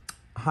cupcake.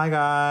 Hi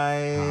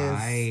guys.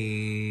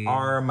 Hi.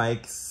 Our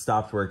mic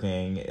stopped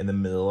working in the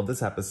middle of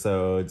this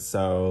episode,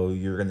 so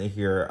you're gonna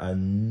hear a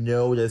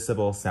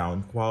noticeable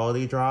sound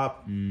quality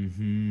drop.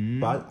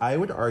 But I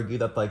would argue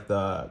that like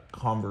the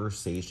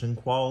conversation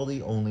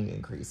quality only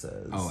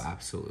increases. Oh,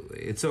 absolutely.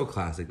 It's so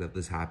classic that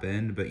this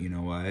happened, but you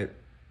know what?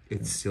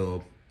 It's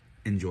still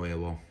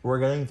enjoyable. We're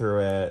getting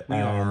through it,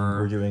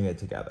 we're doing it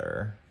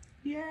together.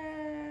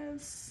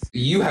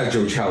 You had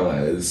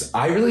Joachellas.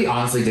 I really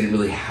honestly didn't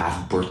really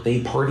have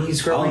birthday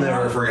parties growing up.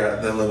 I'll never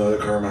forget the limo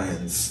to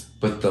Carmine's.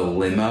 But the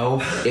limo,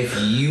 if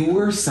you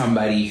were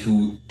somebody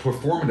who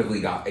performatively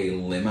got a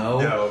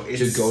limo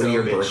to go to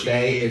your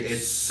birthday,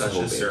 it's such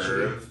a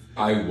serve.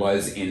 I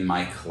was in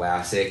my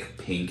classic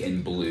pink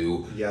and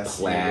blue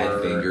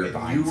plaid fingered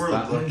vines. You were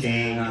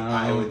looking,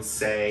 I would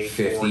say,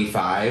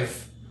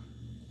 55.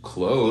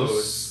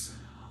 Close.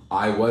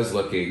 I was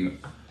looking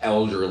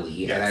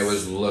elderly, and I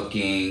was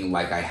looking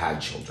like I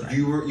had children.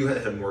 You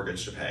had a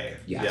mortgage to pay.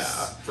 Yes.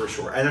 Yeah, for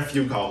sure. And a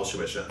few college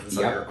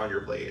tuitions on your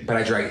plate. But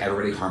I dragged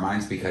everybody to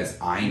Carmine's because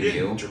I knew. You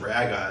didn't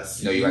drag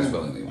us. No, you guys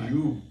willingly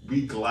went.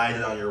 We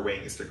glided on your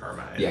wings to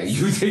Carmine's. Yeah,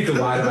 you take a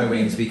lot of my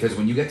wings because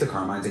when you get to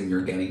Carmine's and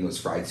you're getting those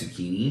fried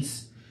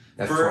zucchinis.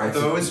 For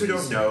those who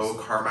don't know,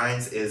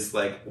 Carmine's is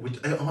like,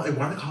 I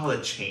want to call it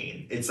a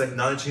chain. It's like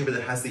not a chain, but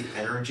it has the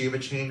energy of a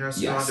chain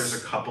restaurant. Yes.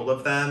 There's a couple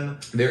of them.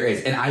 There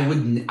is. And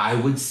I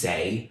would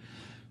say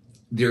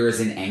there is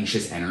an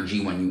anxious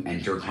energy when you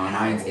enter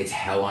Carmine's. It's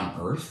hell on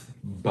earth,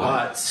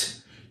 but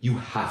you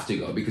have to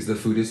go because the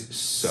food is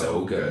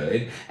so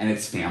good. And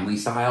it's family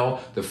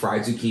style. The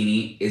fried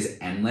zucchini is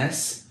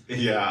endless.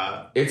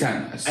 Yeah. It's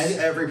endless. And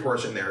every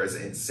portion there is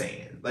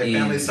insane. Like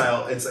family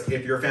style, it's like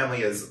if your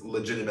family is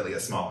legitimately a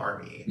small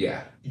army.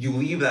 Yeah. You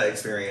leave that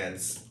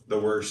experience the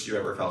worst you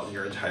ever felt in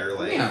your entire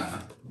life.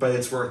 Yeah. But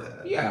it's worth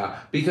it. Yeah.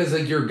 Because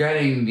like you're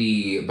getting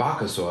the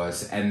vodka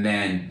sauce and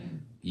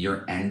then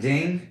you're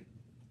ending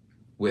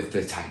with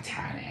the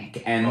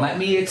Titanic. And let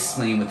me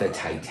explain what the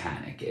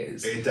Titanic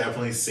is. It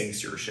definitely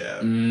sinks your ship.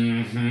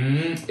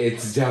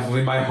 It's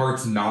definitely, my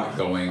heart's not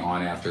going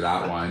on after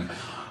that one.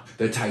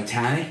 The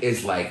Titanic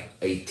is like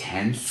a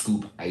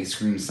 10-scoop ice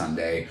cream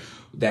sundae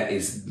that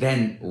is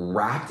then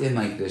wrapped in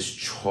like this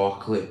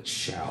chocolate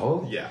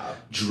shell. Yeah.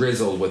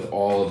 Drizzled with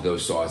all of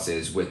those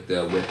sauces, with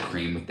the whipped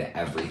cream, with the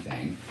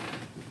everything.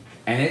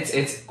 And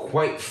it's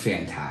quite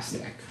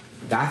fantastic.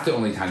 That's the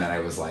only time that I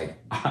was like,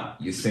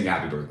 you sing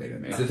happy birthday to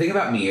me. The thing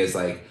about me is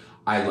like,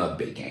 I love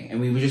baking. And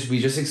we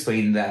just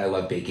explained that I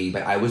love baking,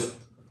 but I was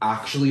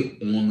actually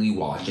only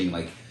watching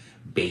like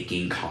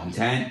baking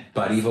content.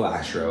 Buddy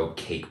Velastro,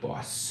 Cake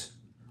Boss.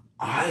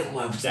 I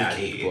loved the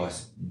Cake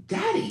Boss.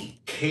 Daddy.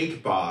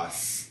 Cake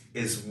Boss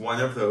is one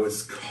of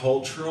those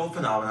cultural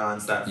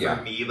phenomenons that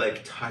for me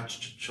like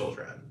touched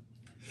children.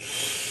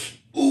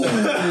 Ooh,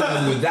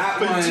 that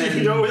but one. Do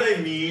you know what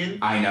I mean?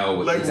 I know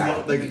like,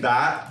 exactly. Like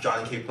that,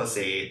 Johnny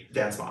K+8,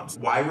 Dance Moms.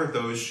 Why were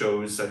those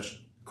shows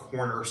such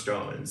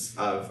cornerstones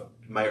of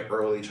my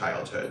early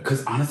childhood?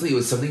 Because honestly, it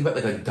was something about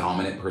like a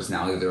dominant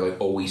personality. They're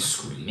like always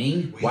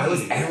screaming. Why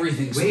was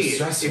everything so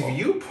stressful? If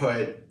you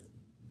put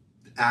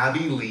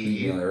Abby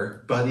Lee,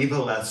 Buddy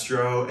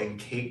Velastro, and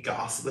Kate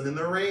Gosselin in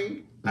the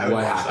ring, I would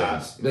watch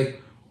that.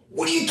 Like,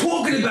 what are you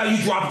talking about?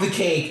 You dropped the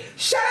cake.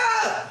 Shut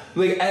up!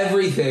 Like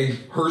everything.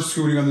 Her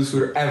scooting on the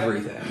scooter,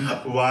 everything.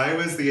 Why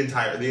was the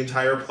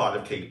entire plot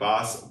of Cake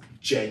Boss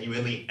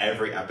genuinely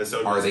every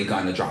episode? Are they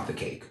gonna drop the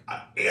cake?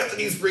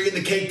 Anthony's bringing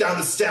the cake down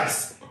the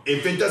steps.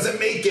 If it doesn't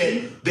make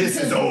it,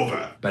 this is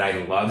over. But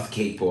I loved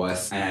Cake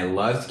Boss, and I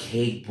loved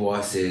Cake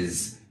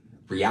Boss's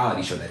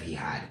reality show that he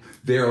had.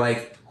 They're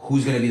like,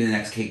 who's gonna be the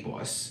next Cake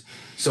Boss?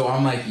 So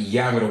I'm like,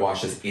 yeah, I'm gonna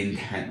watch this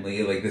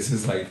intently. Like, this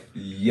is like,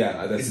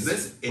 yeah, this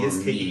is it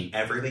is taking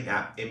everything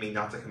in me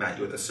not to come at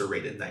you with a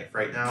serrated knife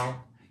right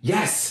now.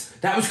 Yes,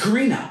 that was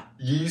Karina.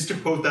 You used to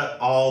quote that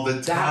all the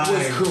time. That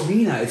was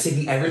Karina. It's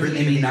taking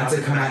everything in me not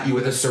to come at you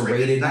with a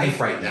serrated knife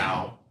right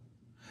now.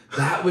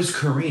 That was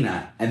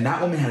Karina, and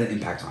that woman had an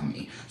impact on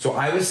me. So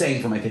I was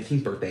saying for my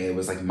 15th birthday, it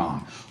was like,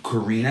 Mom,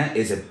 Karina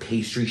is a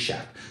pastry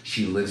chef.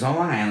 She lives on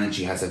Long Island.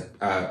 She has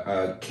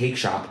a cake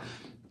shop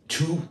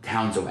 2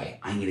 towns away.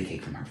 I need a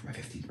cake from her for my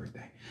 15th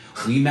birthday.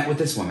 We met with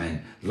this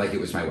woman like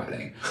it was my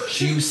wedding.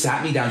 She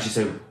sat me down. She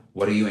said,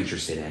 what are you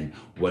interested in?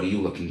 What are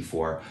you looking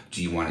for?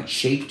 Do you want it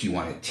shaped? Do you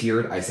want it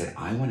tiered? I said,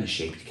 I want a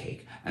shaped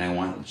cake, and I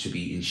want it to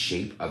be in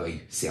shape of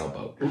a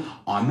sailboat.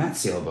 On that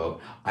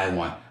sailboat, I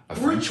want a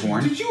French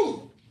horn.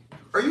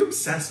 Are you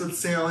obsessed with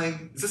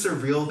sailing? Is this a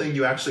real thing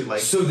you actually like?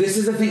 So this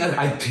is the thing.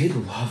 I did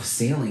love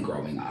sailing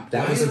growing up.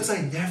 Why was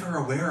I never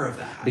aware of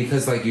that?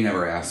 Because, like, you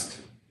never asked.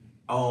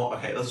 Oh,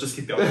 okay. Let's just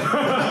keep going.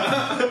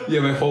 Yeah,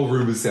 my whole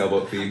room is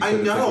sailboat themed. I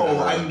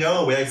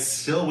know, but I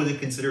still wouldn't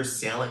consider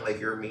sailing like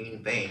your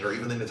main thing, or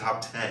even in the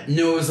top 10.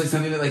 No, it was like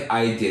something that like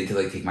I did to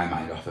like take my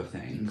mind off of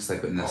things,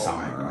 like in the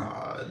summer. Oh my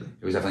God.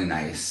 It was definitely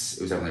nice.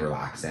 It was definitely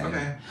relaxing.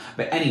 Okay.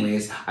 But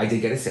anyways, I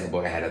did get a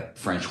sailboat. I had a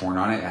French horn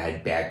on it. I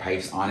had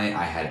bagpipes on it.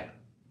 I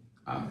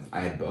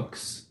had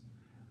books.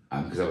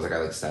 Because I was like, I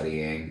like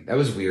studying. That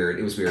was weird.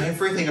 It was weird.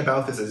 Everything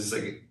about this is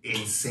like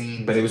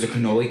insane. But it was a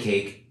cannoli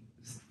cake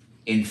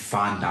in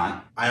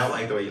fondant. I don't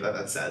like the way you let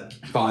that said.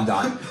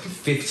 Fondant.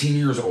 15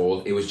 years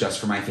old. It was just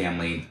for my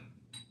family.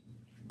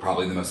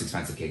 Probably the most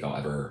expensive cake I'll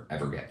ever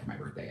get for my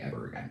birthday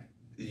ever again.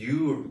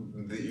 You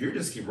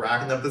just keep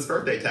racking up this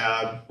birthday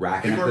tab.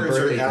 Racking People up the are going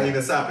to birthday start adding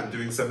tab. this up and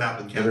doing some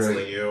math and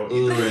canceling you.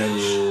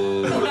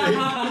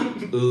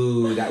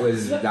 Ooh, that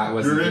was You're gonna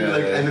be good.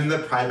 like, I'm in the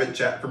private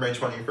jet for my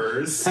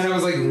 21st. And I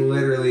was like,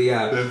 literally,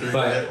 yeah. The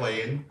 3-minute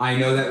plane. I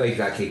know that like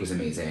that cake was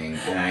amazing,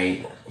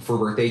 and for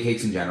birthday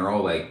cakes in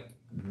general, like,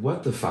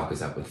 what the fuck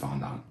is up with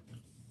fondant?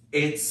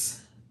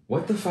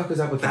 What the fuck is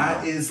up with that?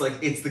 fondant? Is like,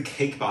 it's the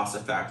Cake Boss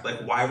effect.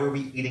 Like, why were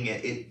we eating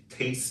it? It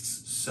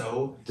tastes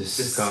so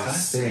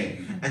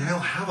disgusting. And I'll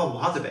have a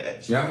lot of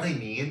it. Do you know what I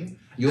mean?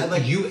 You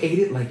ate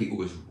it like it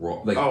was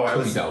raw. Like, I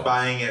was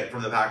buying it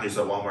from the package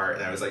at Walmart,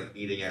 and I was like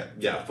eating it,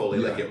 fully,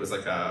 like it was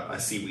like a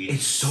seaweed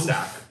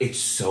stack. It's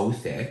so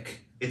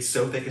thick. It's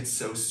so thick. It's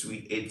so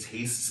sweet. It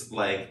tastes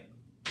like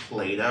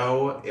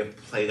Play-Doh if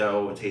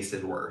Play-Doh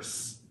tasted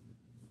worse.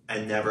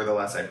 And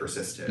nevertheless, I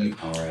persisted.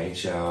 All right,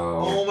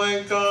 Joe. Oh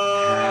my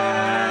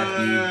God!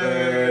 Happy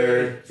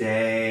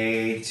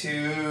birthday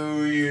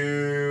to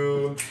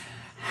you.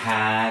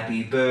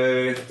 Happy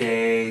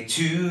birthday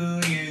to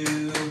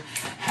you.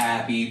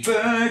 Happy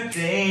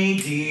birthday,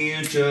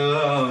 dear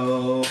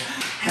Joe.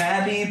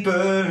 Happy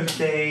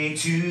birthday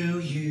to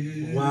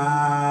you.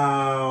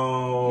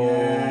 Wow.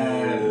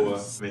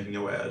 Yes. Making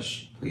a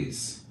wish.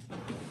 Please.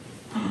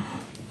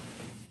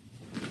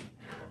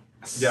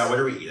 Yeah, what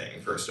are we eating,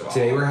 first of all?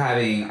 Today we're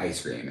having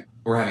ice cream.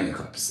 We're having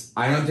Eclipse.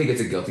 I don't think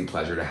it's a guilty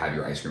pleasure to have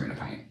your ice cream in a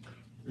pint.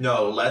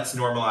 No, let's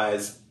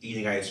normalize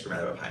eating ice cream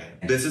out of a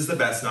pint. This is the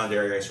best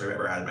non-dairy ice cream I've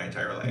ever had in my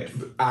entire life.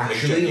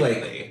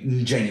 Actually,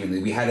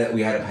 genuinely, we had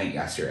a pint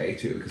yesterday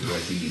too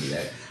because we needed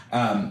it.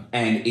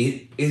 And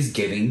it is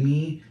giving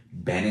me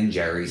Ben and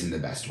Jerry's in the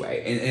best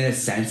way, in a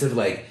sense of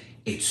like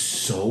it's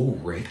so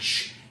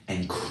rich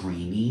and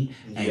creamy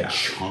and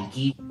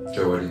chunky.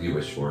 Joe, what did you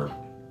wish for?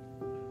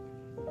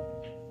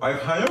 I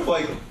kind of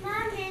like.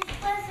 Mommy,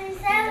 what's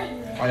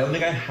selling? I don't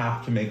think I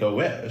have to make a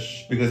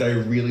wish because I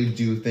really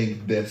do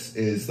think this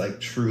is like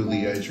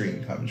truly a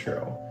dream come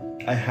true.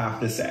 I have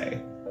to say.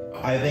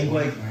 I think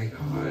like my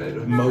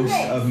God. most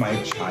of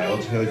my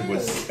childhood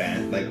was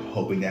spent like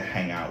hoping to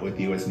hang out with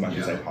you as much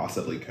as I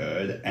possibly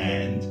could.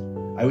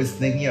 And I was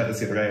thinking about this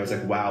the other day. I was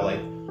like, wow,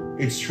 like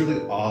it's truly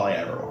all I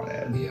ever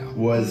wanted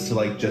was to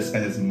like just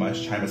spend as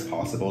much time as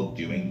possible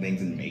doing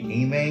things and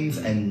making things.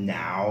 And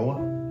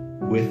now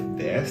with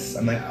this,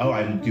 I'm like, oh,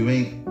 I'm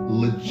doing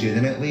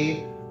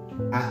legitimately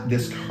at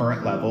this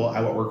current level,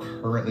 at what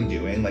we're currently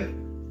doing, like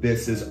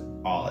this is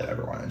all I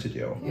ever wanted to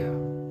do.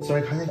 Yeah. So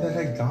I kind of feel like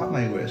I got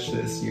my wish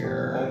this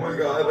year. Oh my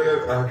God, like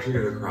I'm actually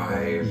gonna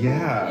cry.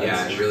 Yeah.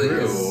 Yeah, it really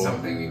is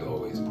something we've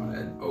always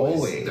wanted.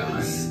 Always done.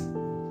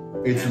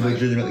 It's and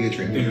legitimately a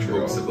dream in come true.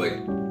 hopes of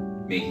like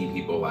making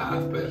people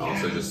laugh, but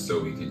also just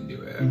so we can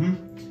do it.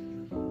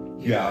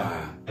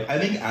 Yeah. I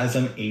think as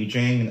I'm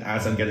aging and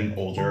as I'm getting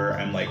older,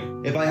 I'm like,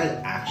 if I had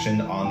action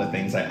on the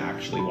things I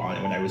actually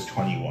wanted when I was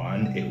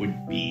 21, it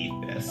would be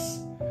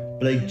this.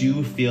 But I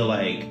do feel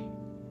like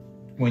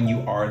when you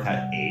are at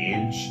that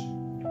age,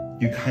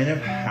 you kind of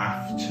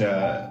have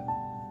to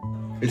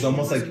it's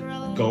almost like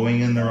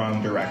going in the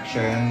wrong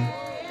direction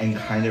and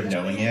kind of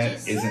knowing it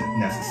isn't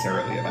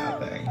necessarily a bad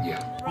thing.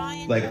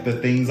 Yeah. Like the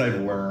things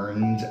I've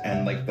learned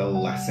and like the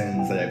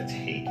lessons that I've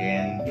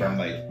taken from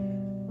like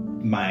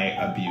my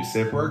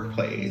abusive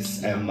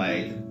workplace and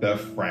like the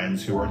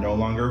friends who are no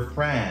longer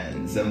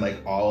friends and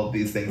like all of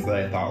these things that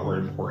I thought were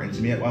important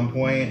to me at one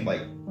point,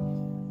 like,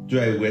 do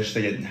I wish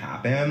they didn't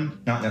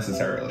happen? Not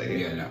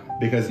necessarily. Yeah, no.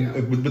 Because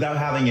without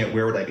having it,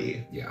 where would I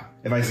be? Yeah.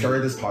 If I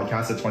started this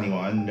podcast at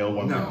 21, no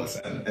one would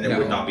listen, and it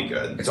would not be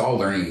good. It's all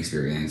learning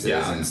experiences,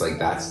 and it's like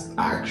that's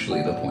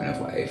actually the point of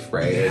life,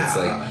 right? Yeah. It's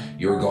like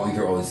you're going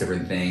through all these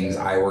different things.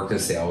 I worked a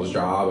sales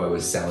job. I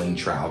was selling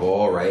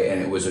travel, right? And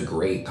it was a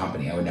great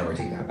company. I would never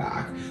take that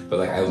back. But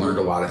like I learned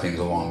a lot of things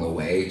along the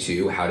way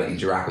too, how to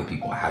interact with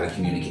people, how to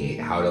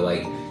communicate, how to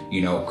like,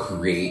 you know,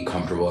 create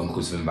comfortable,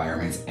 inclusive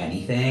environments,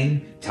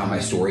 anything, tell my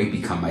story,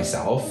 become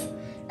myself.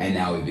 And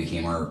now we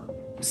became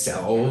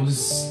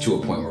ourselves to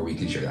a point where we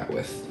can share that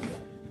with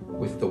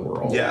the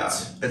world. Yeah,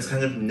 it's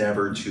kind of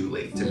never too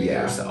late to be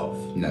yourself.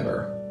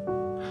 Never.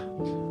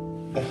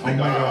 Oh my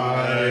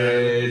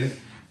god.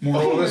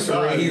 Moral of the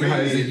story, you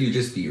guys, if you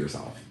just be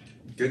yourself.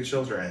 Good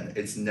children,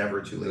 it's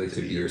never too late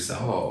to be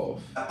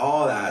yourself. yourself.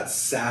 All that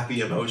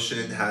sappy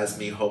emotion has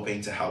me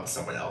hoping to help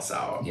someone else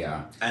out.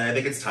 Yeah. And I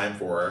think it's time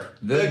for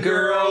The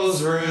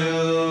Girls'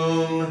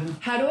 Room.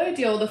 How do I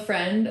deal with a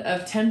friend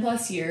of 10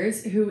 plus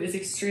years who is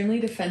extremely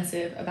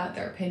defensive about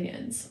their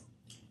opinions?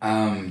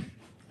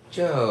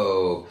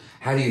 Joe,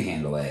 how do you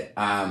handle it?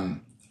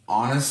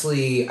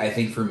 Honestly, I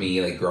think for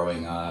me, like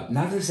growing up,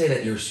 not to say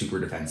that you're super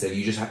defensive,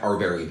 you just are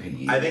very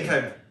opinionated. I think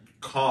I've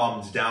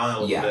calmed down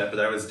a little bit, but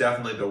I was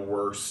definitely the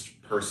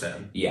worst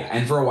person. Yeah,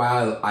 and for a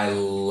while, I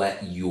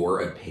let your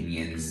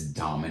opinions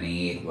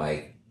dominate,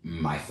 like,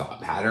 my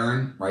thought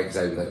pattern, right? Because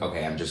I would be like,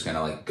 okay, I'm just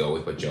gonna, like, go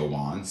with what Joe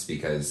wants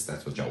because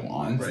that's what Joe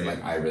wants. Right. And,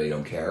 like, I really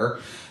don't care.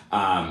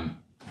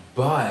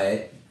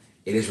 But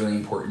it is really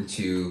important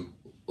to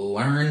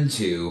learn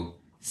to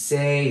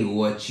say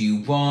what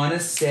you want to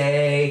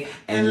say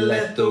and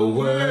let the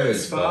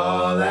words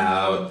fall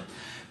out.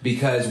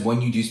 Because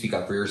when you do speak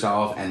up for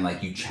yourself and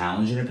like you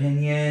challenge an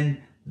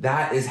opinion,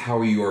 that is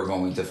how you are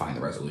going to find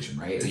the resolution,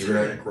 right? That's how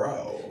you're going to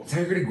grow. That's how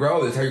you're going to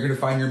grow. That's how you're going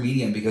to find your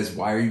medium. Because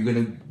why are you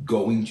going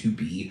to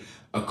be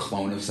a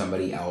clone of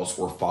somebody else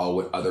or follow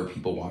what other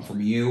people want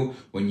from you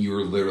when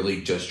you're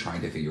literally just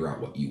trying to figure out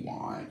what you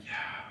want? Yeah.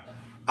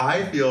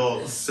 I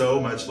feel so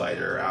much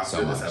lighter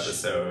after this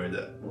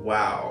episode.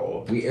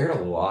 Wow. We aired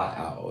a lot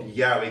out.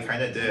 Yeah, we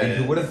kind of did. And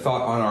who would have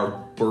thought on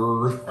our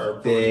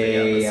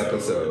birthday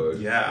episode?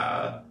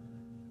 Yeah.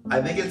 I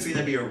think it's going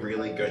to be a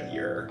really good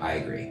year. I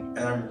agree. And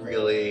I'm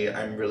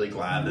really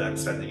glad that I'm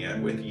spending it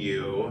with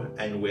you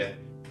and with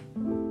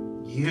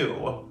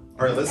you,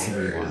 our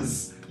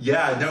listeners. Everyone.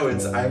 Yeah, no,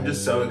 I'm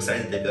just so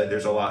excited. I feel like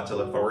there's a lot to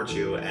look forward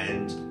to,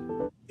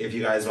 and if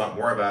you guys want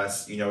more of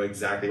us, you know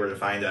exactly where to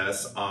find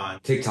us on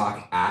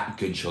TikTok at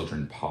Good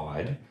Children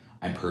Pod.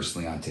 I'm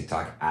personally on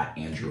TikTok at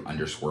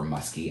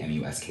Andrew_Musky,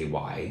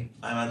 MUSKY.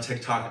 I'm on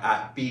TikTok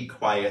at Be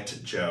Quiet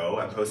Joe.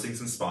 I'm posting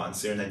some spawns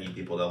soon. I need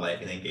people to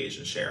like and engage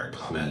and share and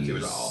comment. Do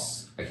it all.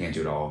 I can't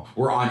do it all.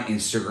 We're on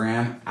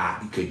Instagram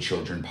at Good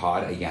Children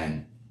Pod.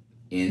 Again,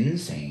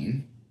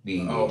 insane. The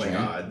engagement. Oh my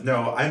god.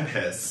 No, I'm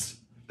pissed.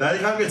 That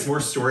account gets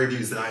more story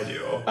views than I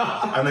do.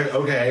 I'm like,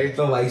 okay.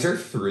 The likes are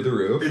through the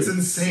roof. It's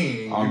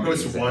insane. You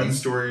post one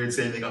story and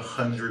say like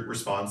 100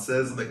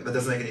 responses. Like that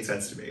doesn't make any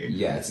sense to me.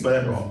 Yeah, it's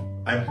but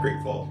I'm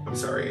grateful. I'm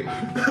sorry.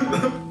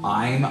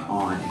 I'm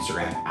on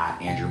Instagram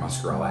at Andrew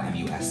Muscarella,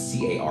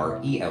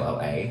 MUSCARELLA.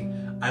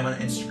 I'm on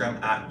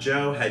Instagram at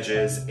Joe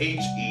Hegyes,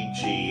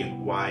 HEGYES.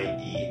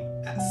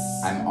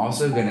 I'm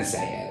also gonna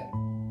say it.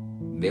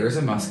 There's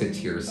a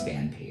Musketeers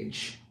fan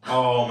page.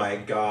 Oh my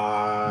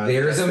god.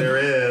 There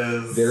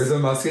is. There's a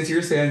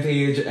Musketeers fan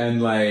page,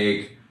 and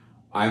like,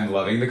 I'm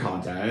loving the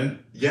content.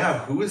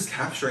 Yeah, who is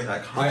capturing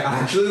that content? I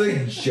actually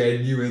like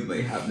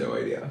genuinely have no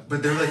idea.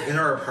 But they're like in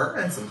our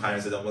apartment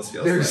sometimes. It almost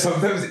feels. They're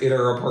sometimes in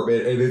our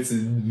apartment, and it's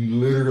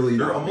literally.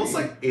 They're almost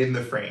like in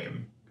the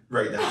frame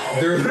right now.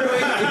 They're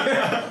literally.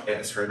 I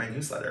just heard my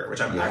newsletter, which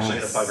I'm actually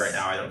gonna plug right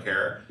now. I don't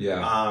care.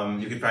 Yeah.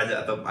 You can find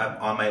it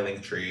on my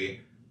link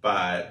tree,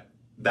 but.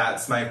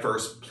 That's my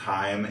first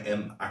time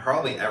in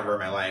probably ever in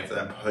my life that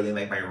I'm putting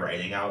like my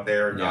writing out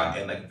there, not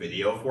in like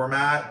video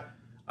format.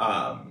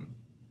 And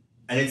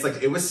it's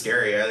like, it was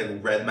scary. I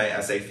like read my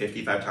essay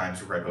 55 times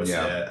before I posted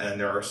it.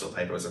 And there are still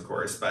typos, of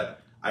course, but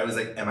I was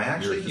like, am I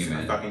actually just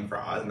a fucking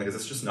fraud? Because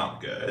it's just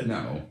not good.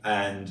 No.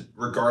 And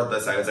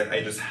regardless, I was like,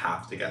 I just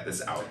have to get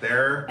this out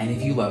there. And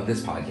if you love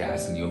this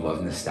podcast and you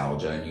love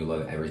nostalgia and you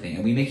love everything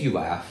and we make you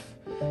laugh,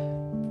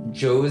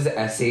 Joe's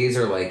essays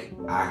are like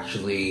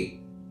actually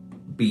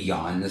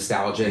beyond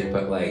nostalgic,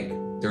 but like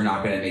they're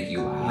not gonna make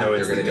you laugh. No,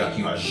 they're gonna make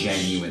you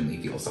genuinely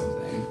feel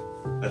something.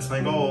 That's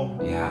my goal.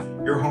 Yeah.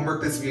 Your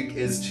homework this week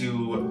is to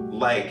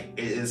like,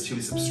 it is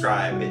to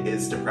subscribe, it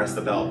is to press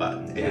the bell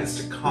button, it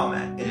is to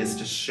comment, it is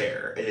to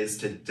share, it is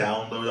to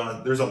download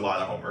on, there's a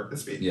lot of homework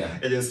this week. Yeah.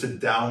 It is to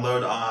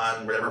download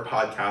on whatever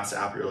podcast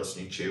app you're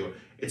listening to.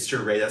 It's to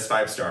rate us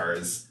 5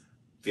 stars.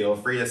 feel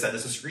free to send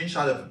us a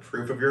screenshot of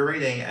proof of your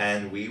rating,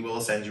 and we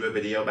will send you a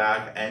video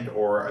back and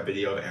or a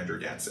video of Andrew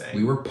dancing.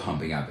 We were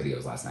pumping out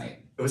videos last night.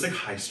 It was like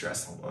high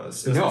stress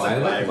almost. It was No, like I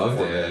live loved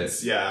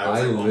performance. it. Yeah, I was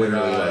I like, oh my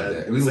literally God. loved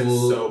it. It was like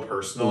so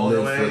personal in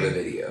a way. For the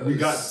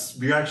videos.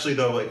 We actually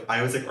though, like,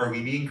 I was like, are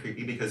we being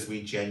creepy because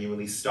we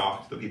genuinely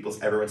stalked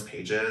everyone's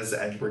pages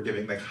and we're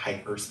giving like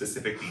hyper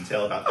specific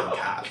detail about their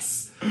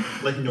cats,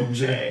 like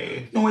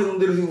Noche. No, I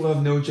literally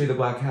love Noche the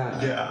Black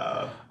Cat.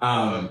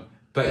 Yeah.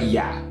 But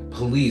yeah,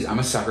 please, I'm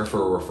a sucker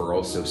for a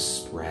referral, so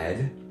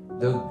spread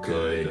the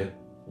good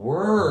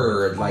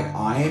word. Like,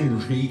 I'm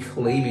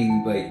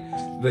reclaiming like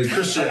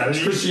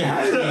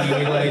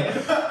Christianity.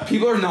 Like,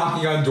 people are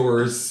knocking on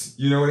doors.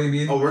 You know what I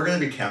mean? Oh, we're gonna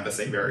be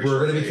canvassing very We're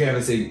shortly. gonna be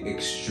canvassing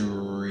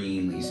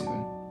extremely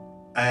soon.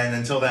 And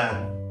until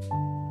then,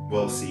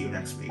 we'll see you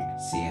next week.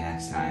 See you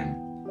next time.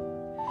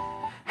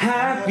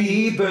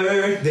 Happy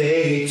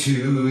birthday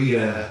to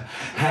ya.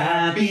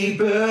 Happy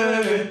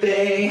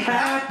birthday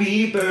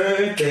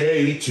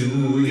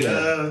to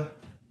ya.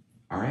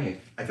 All right.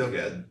 I feel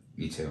good.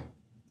 Me too.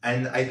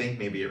 And I think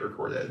maybe it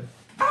recorded.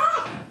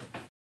 Ah!